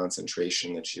fog and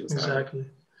concentration that she was having?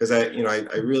 Because I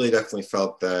really definitely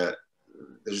felt that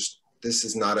this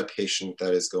is not a patient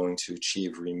that is going to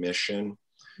achieve remission,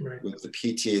 with the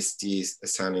PTSD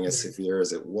sounding as severe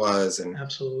as it was, and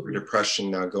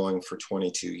depression now going for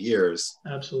 22 years.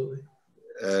 Absolutely.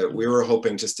 We were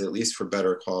hoping just at least for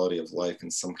better quality of life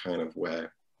in some kind of way.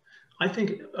 I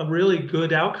think a really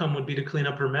good outcome would be to clean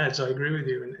up her meds. I agree with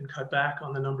you, and cut back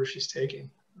on the numbers she's taking.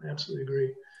 I absolutely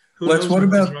agree. Lex, what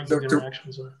about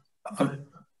interactions are?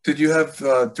 Did you have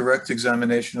direct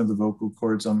examination of the vocal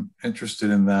cords? I'm interested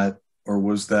in that. Or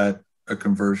was that a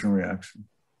conversion reaction?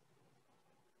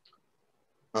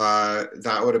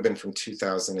 That would have been from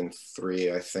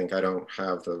 2003, I think. I don't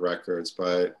have the records,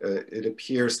 but it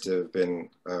appears to have been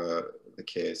the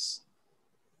case.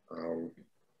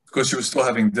 Because she was still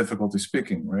having difficulty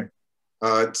speaking, right?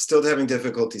 Still having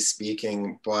difficulty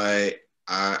speaking, but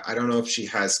I don't know if she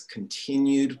has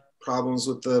continued problems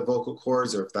with the vocal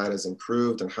cords or if that has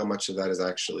improved and how much of that is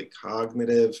actually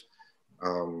cognitive.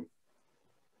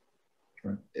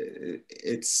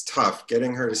 It's tough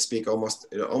getting her to speak.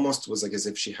 It almost was like as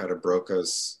if she had a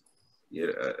Broca's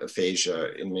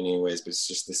aphasia in many ways, but it's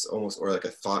just this almost, or like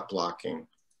a thought blocking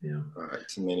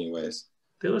to many ways.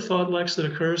 The other thought, Lex, that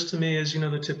occurs to me is, the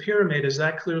topiramate, is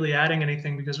that clearly adding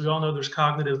anything? Because we all know there's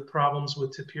cognitive problems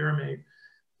with topiramate.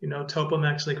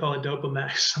 Topamax, they call it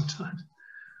Dopamax sometimes.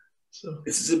 So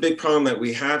this is a big problem that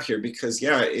we have here because,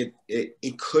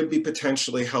 it could be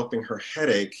potentially helping her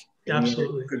headache.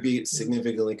 Absolutely. It could be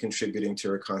significantly contributing to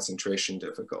her concentration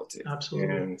difficulty.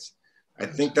 Absolutely. And I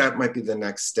think that might be the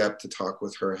next step to talk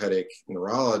with her headache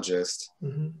neurologist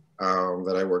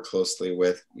that I work closely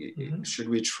with. Should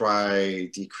we try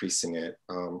decreasing it?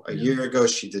 A year ago,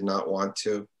 she did not want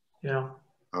to. Yeah.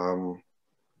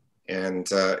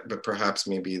 But perhaps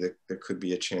maybe there could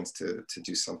be a chance to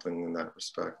do something in that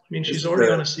respect. I mean, she's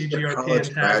already on a CGRP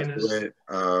antagonist.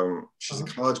 She's a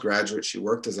college graduate. She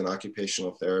worked as an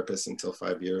occupational therapist until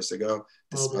 5 years ago,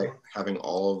 despite having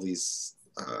all of these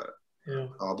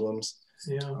problems.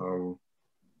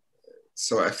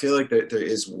 So I feel like there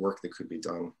is work that could be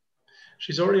done.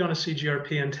 She's already on a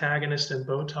CGRP antagonist and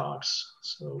Botox.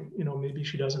 So, maybe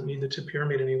she doesn't need the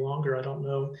topiramate any longer. I don't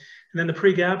know. And then the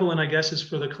pregabalin, I guess, is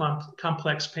for the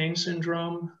complex pain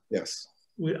syndrome. Yes.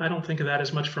 I don't think of that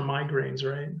as much for migraines,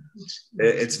 right?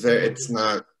 It's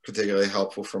not particularly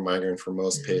helpful for migraine for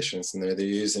most patients. And they're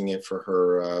using it for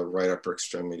her right upper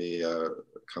extremity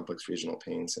complex regional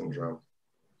pain syndrome.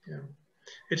 Yeah.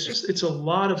 It's a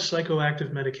lot of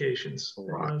psychoactive medications.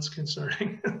 It's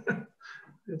concerning.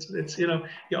 It's you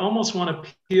almost want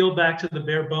to peel back to the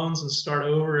bare bones and start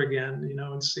over again,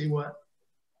 and see what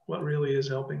really is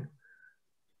helping.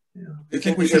 It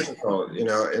can be difficult,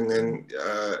 and then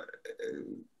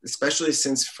especially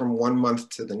since from 1 month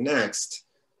to the next,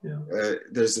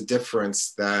 there's a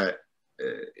difference that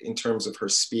in terms of her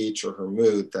speech or her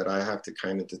mood that I have to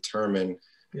kind of determine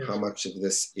how much of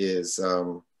this is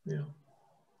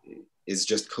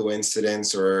just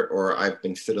coincidence or I've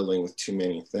been fiddling with too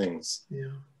many things.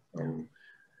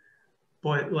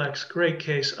 Boy, Lex, great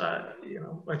case. I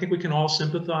think we can all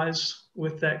sympathize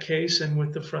with that case and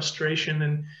with the frustration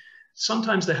and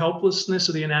sometimes the helplessness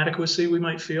or the inadequacy we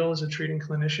might feel as a treating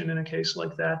clinician in a case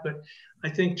like that. But I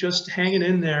think just hanging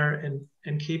in there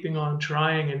and keeping on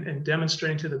trying and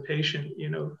demonstrating to the patient,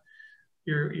 you're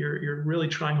really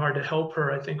trying hard to help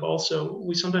her. I think also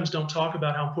we sometimes don't talk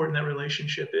about how important that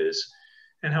relationship is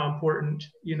and how important,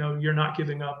 you're not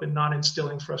giving up and not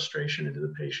instilling frustration into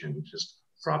the patient. Just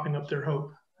propping up their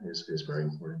hope is very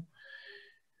important.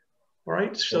 All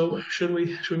right, so should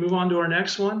we move on to our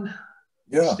next one?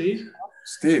 Yeah. Steve,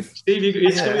 it's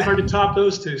gonna be hard to top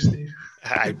those two, Steve.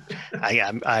 I'm not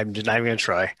even gonna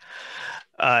try.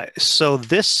 So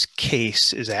this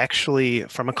case is actually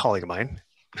from a colleague of mine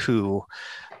who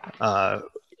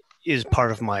is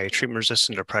part of my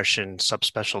treatment-resistant depression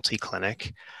subspecialty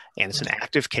clinic, and it's an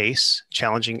active case,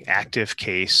 challenging active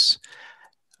case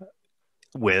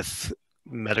with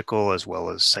medical as well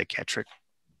as psychiatric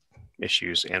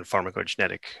issues and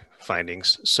pharmacogenetic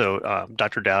findings. So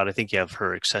Dr. Dowd, I think you have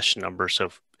her accession number. So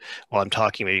while I'm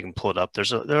talking, maybe you can pull it up.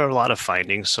 There are a lot of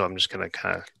findings, so I'm just going to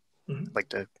kind of like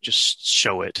to just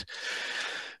show it.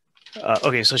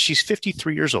 Okay, so she's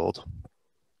 53 years old,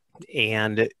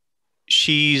 and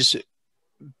she's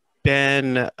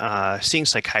been seeing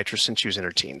psychiatrists since she was in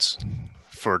her teens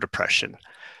for depression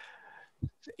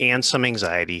and some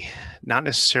anxiety, not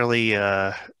necessarily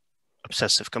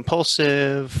obsessive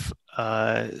compulsive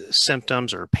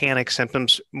symptoms or panic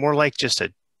symptoms, more like just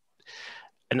an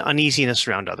uneasiness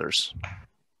around others.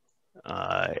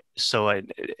 So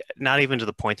not even to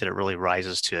the point that it really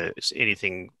rises to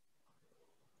anything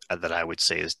that I would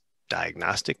say is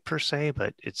diagnostic per se,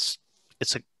 but it's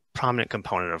a prominent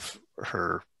component of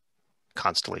her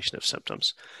constellation of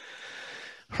symptoms.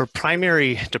 Her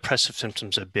primary depressive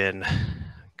symptoms have been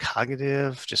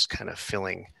cognitive, just kind of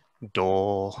feeling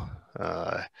dull,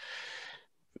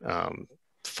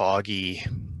 foggy.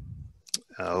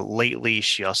 Lately,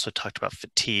 she also talked about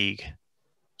fatigue,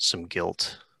 some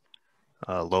guilt,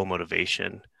 low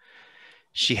motivation.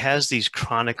 She has these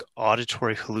chronic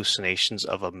auditory hallucinations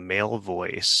of a male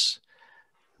voice.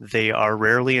 They are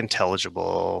rarely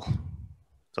intelligible,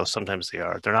 though sometimes they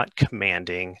are. They're not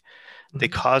commanding. They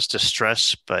cause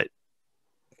distress, but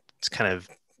it's kind of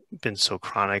been so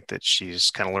chronic that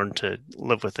she's kind of learned to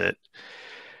live with it.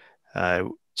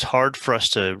 It's hard for us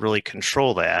to really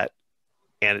control that,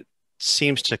 and it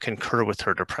seems to concur with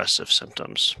her depressive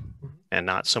symptoms and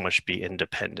not so much be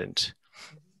independent.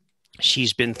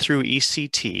 She's been through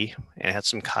ECT and had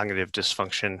some cognitive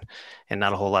dysfunction and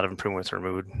not a whole lot of improvement with her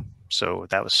mood, so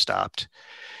that was stopped.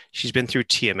 She's been through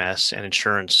TMS and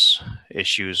insurance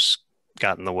issues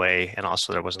got in the way, and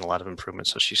also there wasn't a lot of improvement,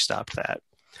 so she stopped that.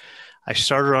 I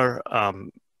started her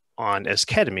on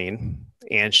esketamine,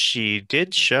 and she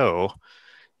did show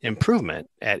improvement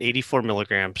at 84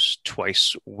 milligrams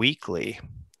twice weekly.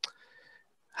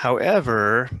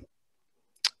 However,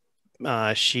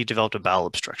 she developed a bowel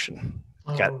obstruction,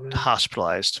 got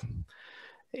hospitalized,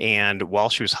 and while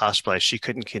she was hospitalized, she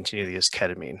couldn't continue the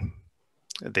esketamine.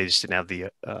 They just didn't have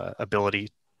the ability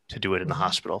to do it in the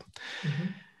hospital.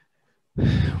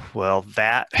 Well,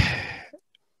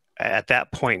 at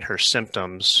that point, her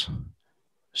symptoms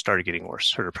started getting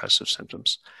worse, her depressive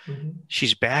symptoms.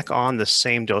 She's back on the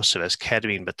same dose of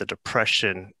esketamine, but the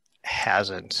depression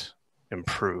hasn't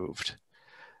improved.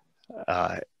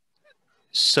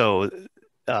 So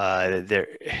they're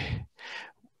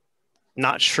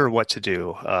not sure what to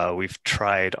do. We've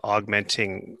tried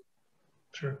augmenting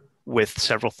with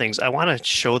several things. I want to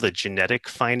show the genetic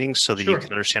findings so that you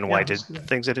can understand why I did the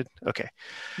things I did. Okay.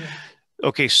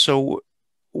 Okay, so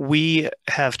we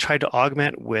have tried to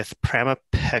augment with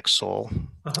pramipexole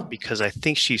because I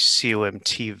think she's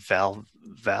COMT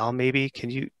Val maybe. Can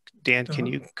you, Dan, can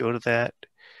you go to that?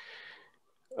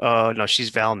 Oh, no,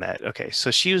 she's Valmet. Okay, so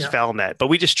she was Valmet, but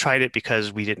we just tried it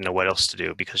because we didn't know what else to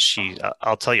do because she,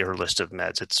 I'll tell you her list of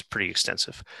meds. It's pretty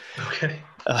extensive. Okay.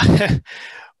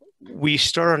 We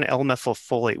started on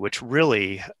L-methylfolate, which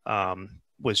really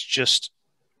was just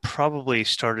probably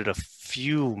started a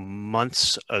few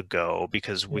months ago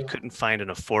because we couldn't find an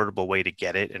affordable way to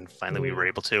get it, and finally we were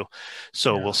able to.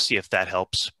 So we'll see if that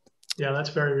helps. Yeah, that's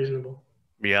very reasonable.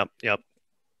 Yep.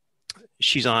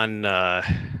 She's on,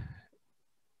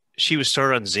 she was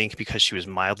started on zinc because she was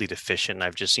mildly deficient.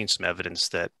 I've just seen some evidence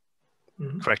that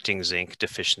correcting zinc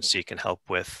deficiency can help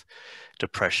with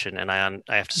depression. And I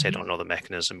have to say, I don't know the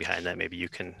mechanism behind that. Maybe you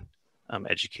can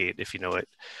educate if you know it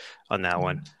on that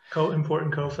one.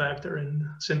 Important cofactor in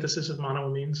synthesis of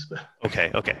monoamines. But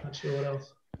okay. Not sure what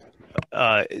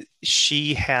else.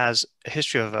 She has a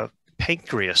history of a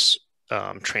pancreas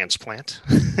transplant.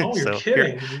 Oh, you're so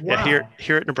kidding. Wow. Yeah,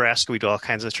 here at Nebraska, we do all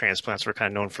kinds of transplants. We're kind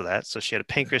of known for that. So she had a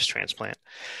pancreas transplant.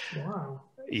 Wow.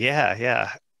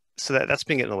 Yeah. So that's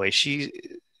been getting in the way. She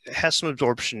has some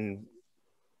absorption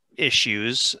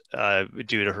issues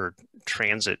due to her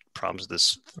transit problems.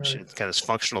 She had kind of this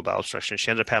functional bowel obstruction.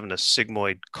 She ended up having a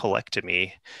sigmoid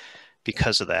colectomy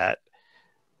because of that.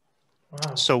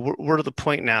 Wow. So we're to the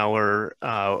point now where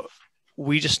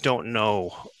we just don't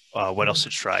know what else to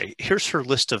try. Here's her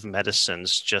list of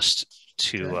medicines, just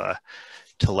to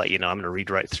let you know. I'm going to read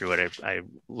right through it. I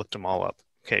looked them all up.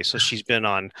 Okay, so she's been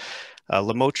on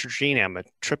lamotrigine,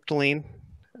 amitriptyline,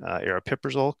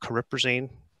 aripiprazole, cariprazine,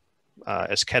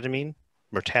 esketamine,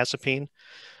 mirtazapine,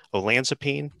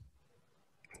 olanzapine.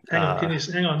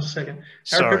 Hang on a second.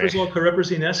 Sorry. Aripiprazole,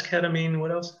 cariprazine, esketamine,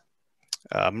 what else?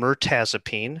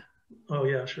 Mirtazapine. Oh,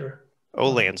 yeah, sure.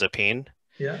 Olanzapine.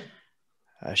 Yeah.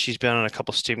 She's been on a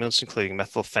couple stimulants, including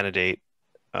methylphenidate,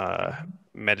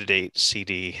 metadate,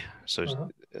 CD, so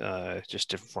just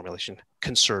different formulation,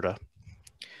 Concerta.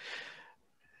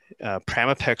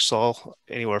 Pramipexole,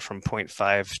 anywhere from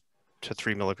 0.5 to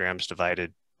 3 milligrams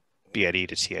divided BID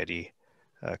to TID.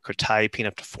 Quetiapine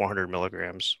up to 400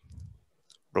 milligrams.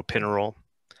 Ropinirole.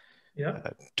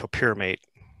 Yeah. Topiramate.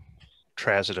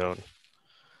 Trazodone.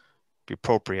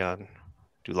 Bupropion.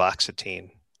 Duloxetine.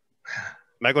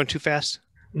 Am I going too fast?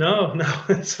 No,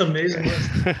 it's amazing.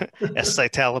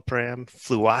 Escitalopram,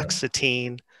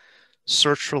 fluoxetine,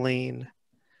 sertraline,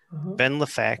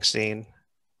 venlafaxine,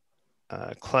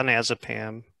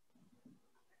 clonazepam,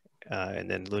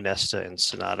 and then Lunesta and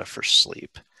Sonata for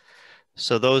sleep.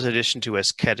 So those, in addition to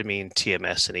esketamine,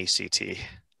 TMS, and ECT.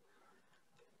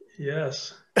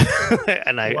 Yes.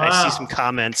 And I see some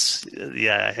comments.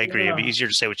 Yeah, I agree. It'd be easier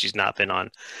to say what she's not been on.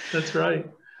 That's right.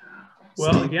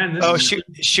 Well, again,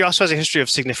 she also has a history of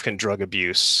significant drug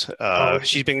abuse.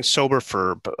 She's been sober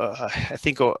for, I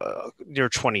think, near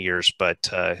 20 years, but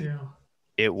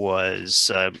it was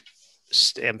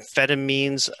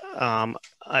amphetamines,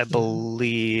 I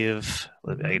believe.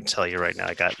 I can tell you right now,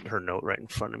 I got her note right in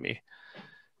front of me.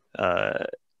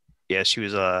 She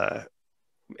was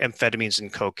amphetamines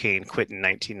and cocaine, quit in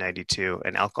 1992,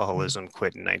 and alcoholism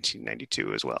quit in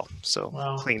 1992 as well. So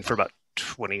clean for about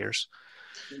 20 years.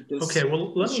 Okay,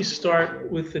 well, let me start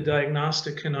with the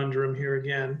diagnostic conundrum here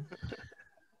again.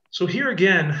 So here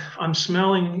again, I'm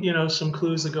smelling, some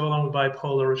clues that go along with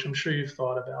bipolar, which I'm sure you've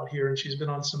thought about here, and she's been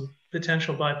on some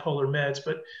potential bipolar meds.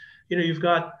 But, you've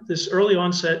got this early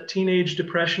onset teenage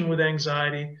depression with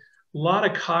anxiety, a lot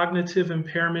of cognitive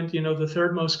impairment. The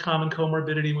third most common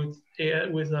comorbidity with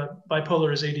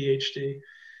bipolar is ADHD,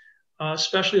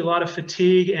 especially a lot of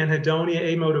fatigue,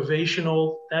 anhedonia,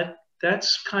 amotivational.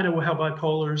 That's kind of how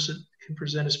bipolars can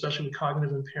present, especially with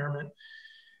cognitive impairment.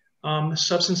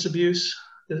 Substance abuse,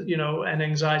 and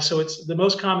anxiety. So it's the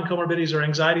most common comorbidities are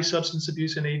anxiety, substance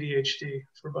abuse, and ADHD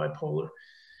for bipolar.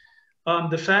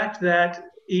 The fact that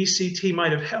ECT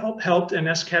might have helped and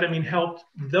esketamine helped,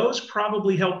 those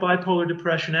probably help bipolar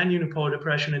depression and unipolar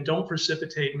depression and don't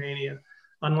precipitate mania,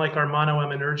 unlike our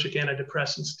monoaminergic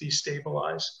antidepressants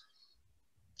destabilize.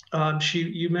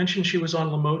 You mentioned she was on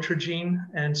lamotrigine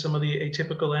and some of the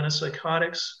atypical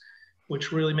antipsychotics,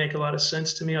 which really make a lot of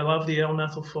sense to me. I love the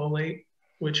L-methylfolate,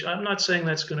 which I'm not saying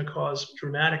that's going to cause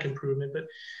dramatic improvement, but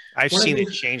I've seen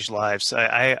it change lives.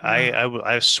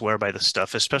 I swear by this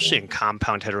stuff, especially in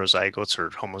compound heterozygotes or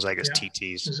homozygous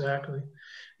TTs. Exactly.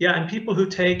 Yeah, and people who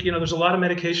take, there's a lot of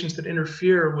medications that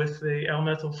interfere with the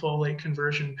L-methylfolate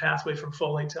conversion pathway from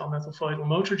folate to L-methylfolate.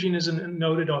 Lamotrigine is a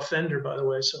noted offender, by the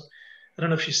way, so I don't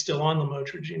know if she's still on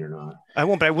lamotrigine or not. I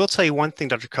won't, but I will tell you one thing,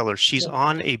 Dr. Cutler. She's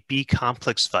on a B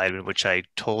complex vitamin, which I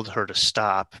told her to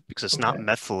stop because it's not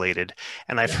methylated.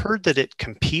 And I've heard that it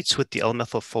competes with the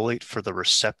L-methylfolate for the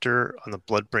receptor on the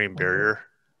blood-brain barrier.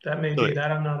 That may be,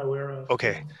 that I'm not aware of.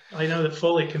 Okay. I know that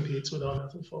folate competes with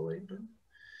L-methylfolate.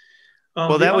 But,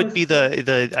 well, that would be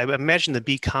I imagine the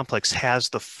B complex has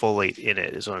the folate in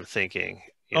it is what I'm thinking.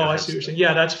 I see what you're saying.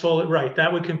 Yeah, that's folate, right.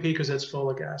 That would compete because that's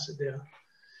folic acid,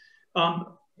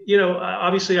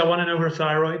 obviously I want to know her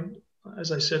thyroid,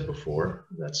 as I said before.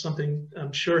 That's something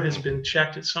I'm sure has been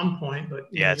checked at some point, but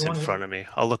it's in front of me.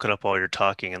 I'll look it up while you're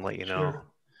talking and let you know.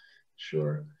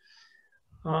 Sure.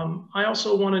 I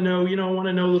also want to know,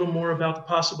 a little more about the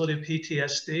possibility of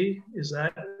PTSD. Is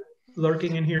that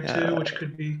lurking in here too, which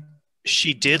could be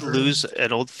She did lose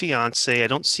an old fiance. I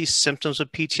don't see symptoms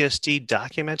of PTSD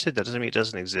documented. That doesn't mean it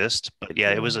doesn't exist, but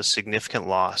yeah, it was a significant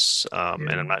loss. And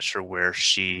I'm not sure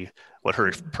what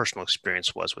her personal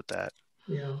experience was with that.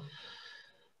 Yeah.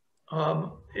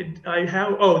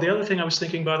 The other thing I was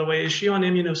thinking, by the way, is she on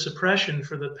immunosuppression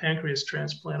for the pancreas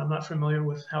transplant? I'm not familiar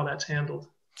with how that's handled.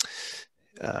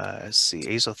 Let's see,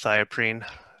 azathioprine.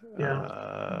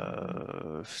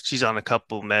 Yeah. She's on a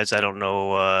couple meds. I don't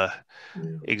know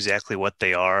exactly what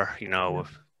they are,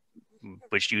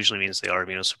 which usually means they are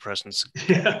immunosuppressants.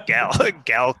 Yeah.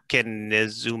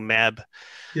 Galcanezumab.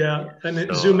 Yeah, and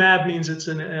Zumab means it's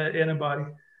an antibody.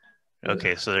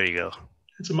 Okay, so there you go.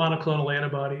 It's a monoclonal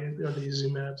antibody, or these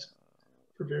Zumabs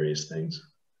for various things.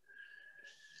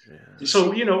 Yeah.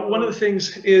 So, one of the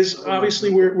things is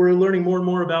obviously we're learning more and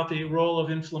more about the role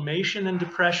of inflammation and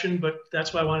depression, but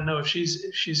that's why I want to know if she's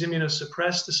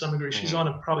immunosuppressed to some degree. She's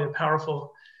on probably a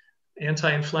powerful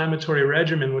anti-inflammatory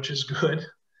regimen, which is good,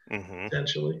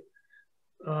 potentially.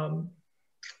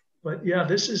 But yeah,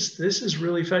 this is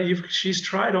really fun. She's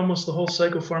tried almost the whole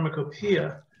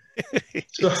psychopharmacopoeia.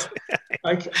 So,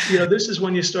 this is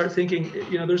when you start thinking,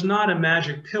 there's not a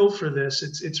magic pill for this.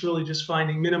 It's really just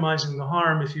minimizing the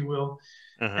harm, if you will,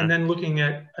 and then looking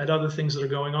at other things that are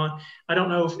going on. I don't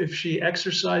know if she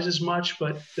exercises much,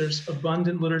 but there's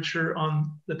abundant literature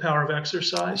on the power of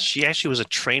exercise. She actually was a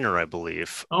trainer, I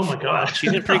believe. Oh my God.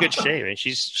 She's in pretty good shape. And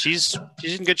she's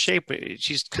in good shape.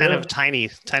 She's kind of a tiny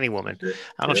woman. I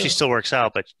don't know if she still works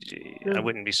out, but I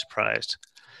wouldn't be surprised.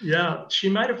 Yeah, she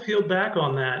might have peeled back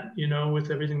on that,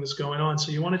 with everything that's going on.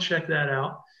 So you want to check that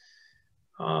out.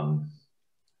 Let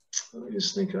me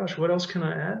just think, gosh, what else can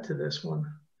I add to this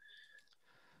one?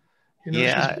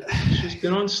 She's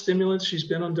been on stimulants. She's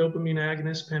been on dopamine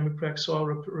agonists,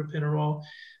 pramipexole, ropinirole.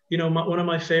 One of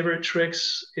my favorite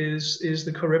tricks is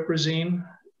the cariprazine,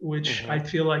 which I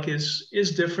feel like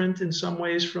is different in some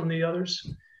ways from the others.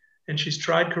 And she's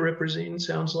tried cariprazine,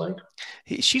 sounds like.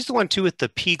 She's the one, too, with the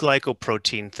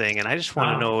P-glycoprotein thing. And I just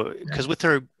want to know, because with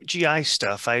her GI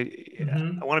stuff, I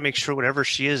want to make sure whatever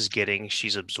she is getting,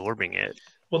 she's absorbing it.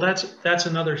 Well, that's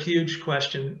another huge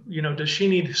question. Does she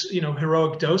need,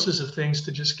 heroic doses of things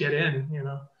to just get in,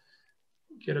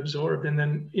 get absorbed? And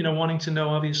then, wanting to know,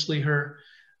 obviously, her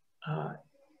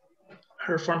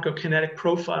pharmacokinetic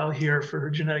profile here for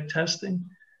her genetic testing.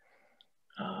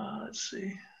 Let's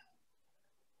see.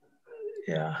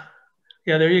 Yeah,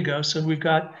 there you go. So we've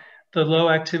got the low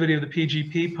activity of the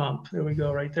PGP pump. There we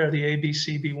go, right there, the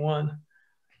ABCB1.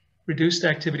 Reduced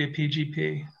activity of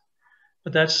PGP.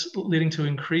 But that's leading to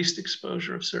increased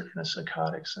exposure of certain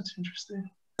antipsychotics. That's interesting.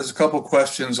 There's a couple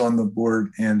questions on the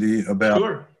board, Andy, about...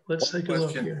 Sure, let's take a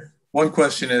look here. One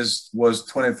question was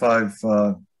 25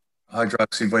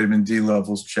 hydroxyvitamin D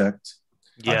levels checked?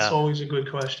 Yeah. That's always a good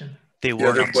question. They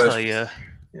were, I'll tell you.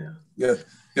 Yeah.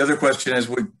 The other question is,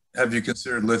 have you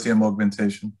considered lithium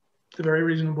augmentation? Very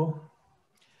reasonable.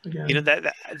 Again.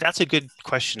 That's a good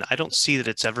question. I don't see that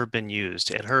it's ever been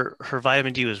used. And her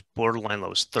vitamin D was borderline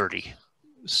low, 30.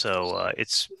 So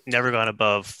it's never gone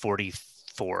above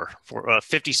 44,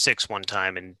 56 one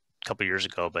time and a couple of years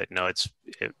ago. But no, it's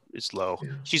low.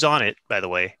 Yeah. She's on it, by the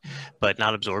way, but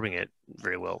not absorbing it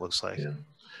very well, it looks like. Yeah.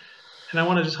 And I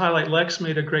want to just highlight, Lex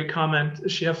made a great comment.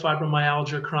 Does she have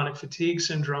fibromyalgia, chronic fatigue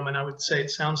syndrome? And I would say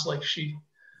it sounds like she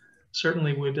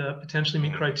certainly would potentially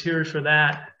meet criteria for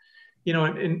that.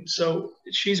 And so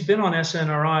she's been on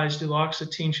SNRIs,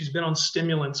 duloxetine. She's been on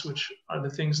stimulants, which are the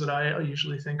things that I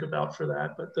usually think about for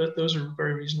that. But those are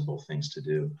very reasonable things to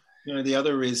do. The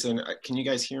other reason, can you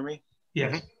guys hear me?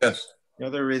 Yes. Yes. The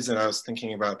other reason I was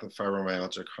thinking about the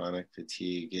fibromyalgia chronic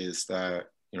fatigue is that,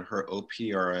 her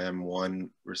OPRM1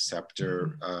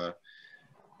 receptor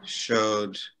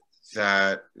showed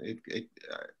that I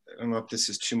don't know if this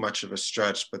is too much of a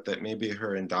stretch, but that maybe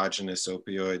her endogenous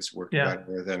opioids work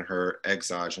better than her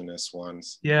exogenous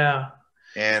ones. Yeah.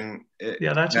 And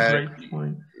that's a great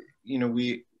point.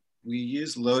 We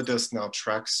use low dose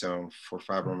naltrexone for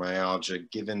fibromyalgia,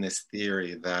 given this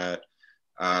theory that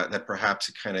that perhaps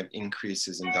it kind of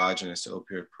increases endogenous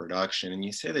opioid production. And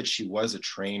you say that she was a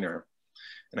trainer,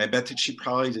 and I bet that she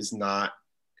probably does not.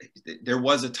 There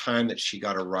was a time that she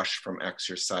got a rush from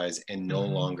exercise and no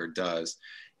longer does.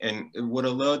 And would a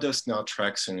low dose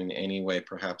naltrexone in any way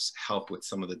perhaps help with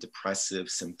some of the depressive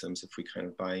symptoms if we kind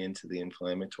of buy into the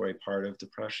inflammatory part of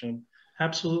depression?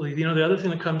 Absolutely. The other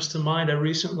thing that comes to mind, I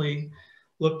recently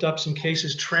looked up some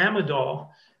cases. Tramadol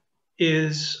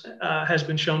has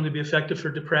been shown to be effective for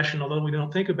depression, although we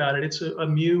don't think about it. It's a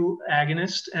mu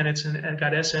agonist, and it's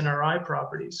got SNRI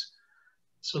properties.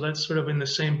 So that's sort of in the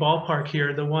same ballpark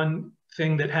here. The one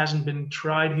thing that hasn't been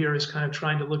tried here is kind of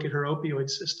trying to look at her opioid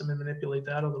system and manipulate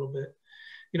that a little bit.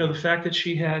 You know, the fact that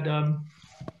she had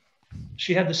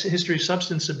this history of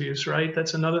substance abuse, right?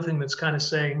 That's another thing that's kind of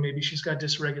saying maybe she's got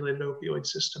dysregulated opioid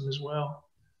system as well.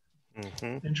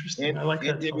 Mm-hmm. Interesting. And, I like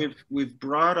that. We've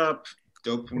brought up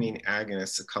dopamine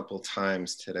agonists a couple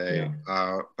times today,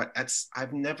 but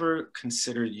I've never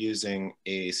considered using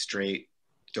a straight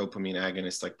dopamine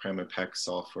agonist like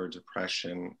pramipexole for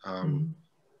depression.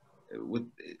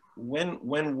 When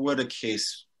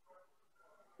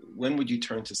would you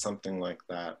turn to something like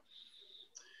that?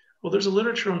 Well, there's a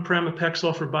literature on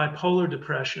pramipexole for bipolar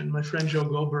depression. My friend Joe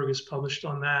Goldberg has published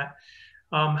on that.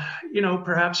 You know,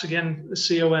 perhaps again, the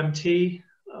COMT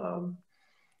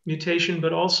mutation,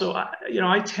 but also,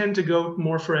 I tend to go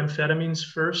more for amphetamines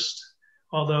first,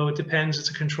 although it depends, it's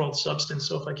a controlled substance.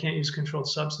 So if I can't use controlled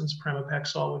substance,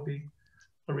 pramipexole would be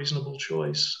a reasonable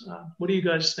choice. What do you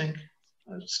guys think?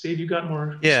 Steve, you got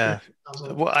more? Yeah,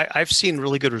 well, I've seen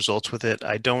really good results with it.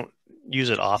 I don't use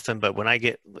it often, but when I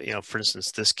get, for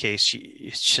instance, this case,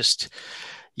 it's just,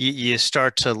 you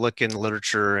start to look in the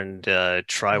literature and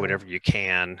try whatever you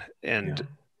can. And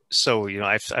so,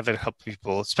 I've had a couple of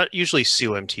people, it's usually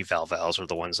COMT valves are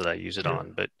the ones that I use it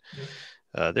on, but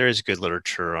there is good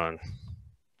literature on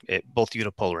it, both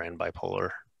unipolar and bipolar.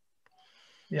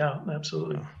 Yeah,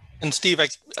 absolutely. And Steve, I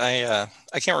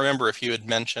can't remember if you had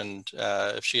mentioned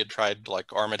if she had tried like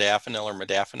armodafinil or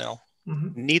modafinil.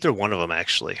 Mm-hmm. Neither one of them,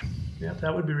 actually. Yeah,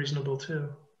 that would be reasonable too.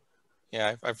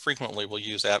 Yeah, I frequently will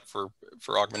use that for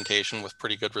augmentation with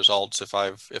pretty good results if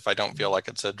I don't feel like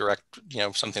it's a direct,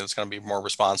 something that's going to be more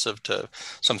responsive to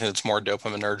something that's more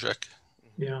dopaminergic.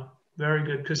 Yeah, very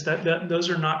good, because those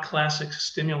are not classic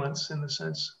stimulants in the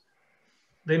sense.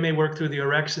 They may work through the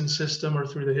orexin system or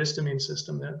through the histamine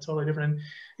system. That's totally different. And,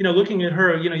 looking at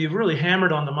her, you've really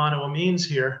hammered on the monoamines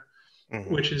here,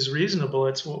 which is reasonable.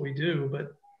 It's what we do.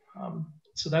 But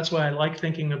so that's why I like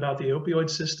thinking about the opioid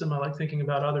system. I like thinking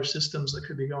about other systems that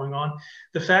could be going on.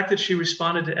 The fact that she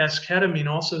responded to S-ketamine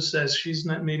also says she's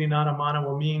maybe not a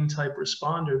monoamine type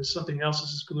responder. There's something else.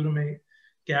 This is glutamate,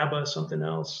 GABA, something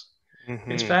else.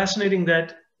 It's fascinating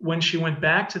that when she went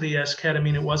back to the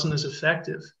S-ketamine, it wasn't as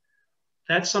effective.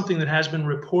 That's something that has been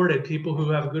reported. People who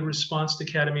have a good response to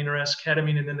ketamine or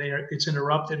S-ketamine, and then it's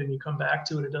interrupted and you come back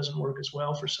to it, it doesn't work as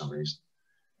well for some reason.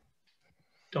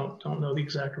 Don't know the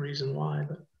exact reason why,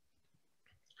 but.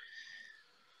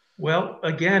 Well,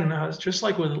 again, just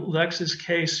like with Lex's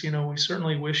case, we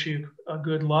certainly wish you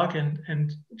good luck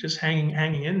and just hanging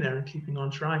in there and keeping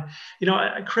on trying.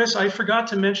 Chris, I forgot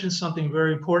to mention something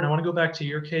very important. I want to go back to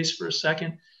your case for a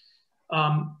second.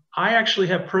 I actually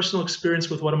have personal experience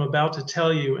with what I'm about to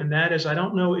tell you, and that is, I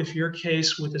don't know if your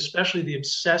case with especially the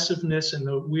obsessiveness and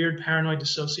the weird paranoid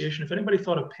dissociation, if anybody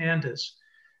thought of pandas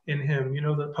in him,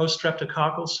 the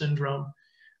post-streptococcal syndrome.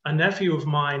 A nephew of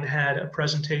mine had a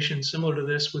presentation similar to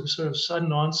this with sort of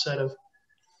sudden onset of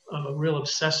a real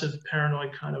obsessive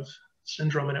paranoid kind of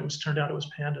syndrome, and turned out it was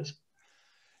pandas.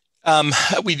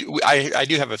 I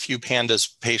do have a few pandas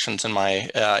patients in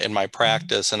my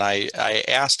practice, and I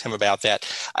asked him about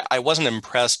that. I wasn't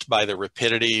impressed by the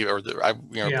rapidity or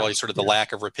really sort of the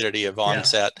lack of rapidity of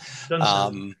onset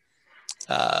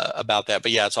about that.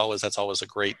 But that's always a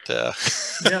great a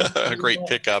great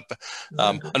pickup.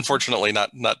 Unfortunately,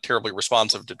 not terribly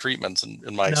responsive to treatments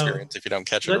in my experience if you don't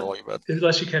catch it early. But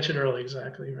unless you catch it early,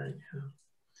 exactly right. Yeah.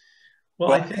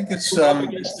 Well, I think it's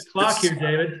the clock here,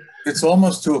 David. It's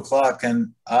almost 2:00,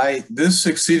 and this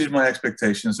exceeded my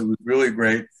expectations. It was really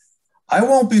great. I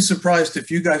won't be surprised if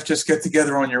you guys just get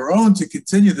together on your own to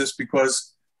continue this,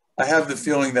 because I have the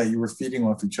feeling that you were feeding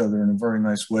off each other in a very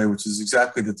nice way, which is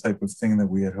exactly the type of thing that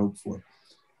we had hoped for.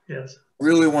 Yes. I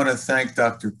really want to thank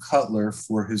Dr. Cutler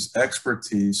for his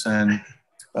expertise, and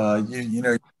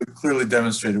you clearly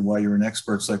demonstrated why you're an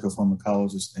expert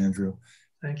psychopharmacologist, Andrew.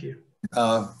 Thank you.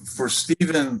 For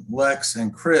Stephen, Lex,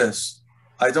 and Chris,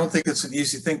 I don't think it's an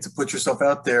easy thing to put yourself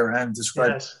out there and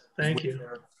describe. Yes, thank you.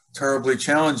 Terribly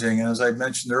challenging, and as I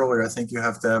mentioned earlier, I think you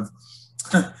have to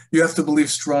believe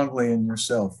strongly in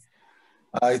yourself.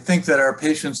 I think that our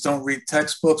patients don't read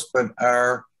textbooks, but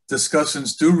our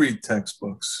discussants do read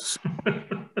textbooks.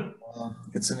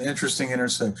 It's an interesting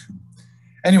intersection.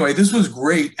 Anyway, this was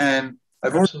great, and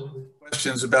I've already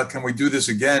questions about can we do this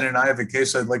again, and I have a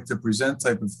case I'd like to present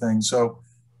type of thing. So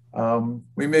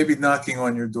we may be knocking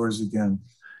on your doors again.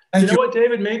 You know what,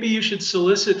 David? Maybe you should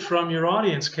solicit from your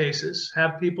audience cases,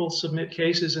 have people submit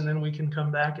cases, and then we can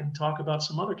come back and talk about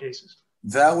some other cases.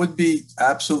 That would be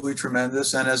absolutely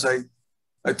tremendous. And as I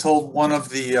told one of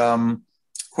the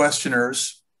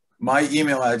questioners, my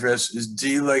email address is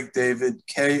D like David,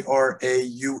 Krause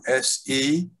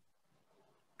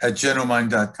at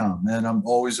genomind.com. And I'm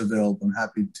always available. I'm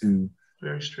happy to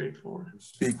very straightforward.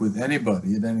 Speak with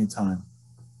anybody at any time.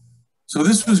 So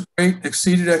this was great,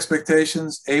 exceeded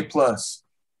expectations, A+.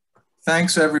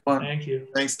 Thanks, everyone. Thank you.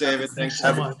 Thanks, David. Thanks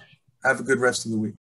so much. Have a good rest of the week.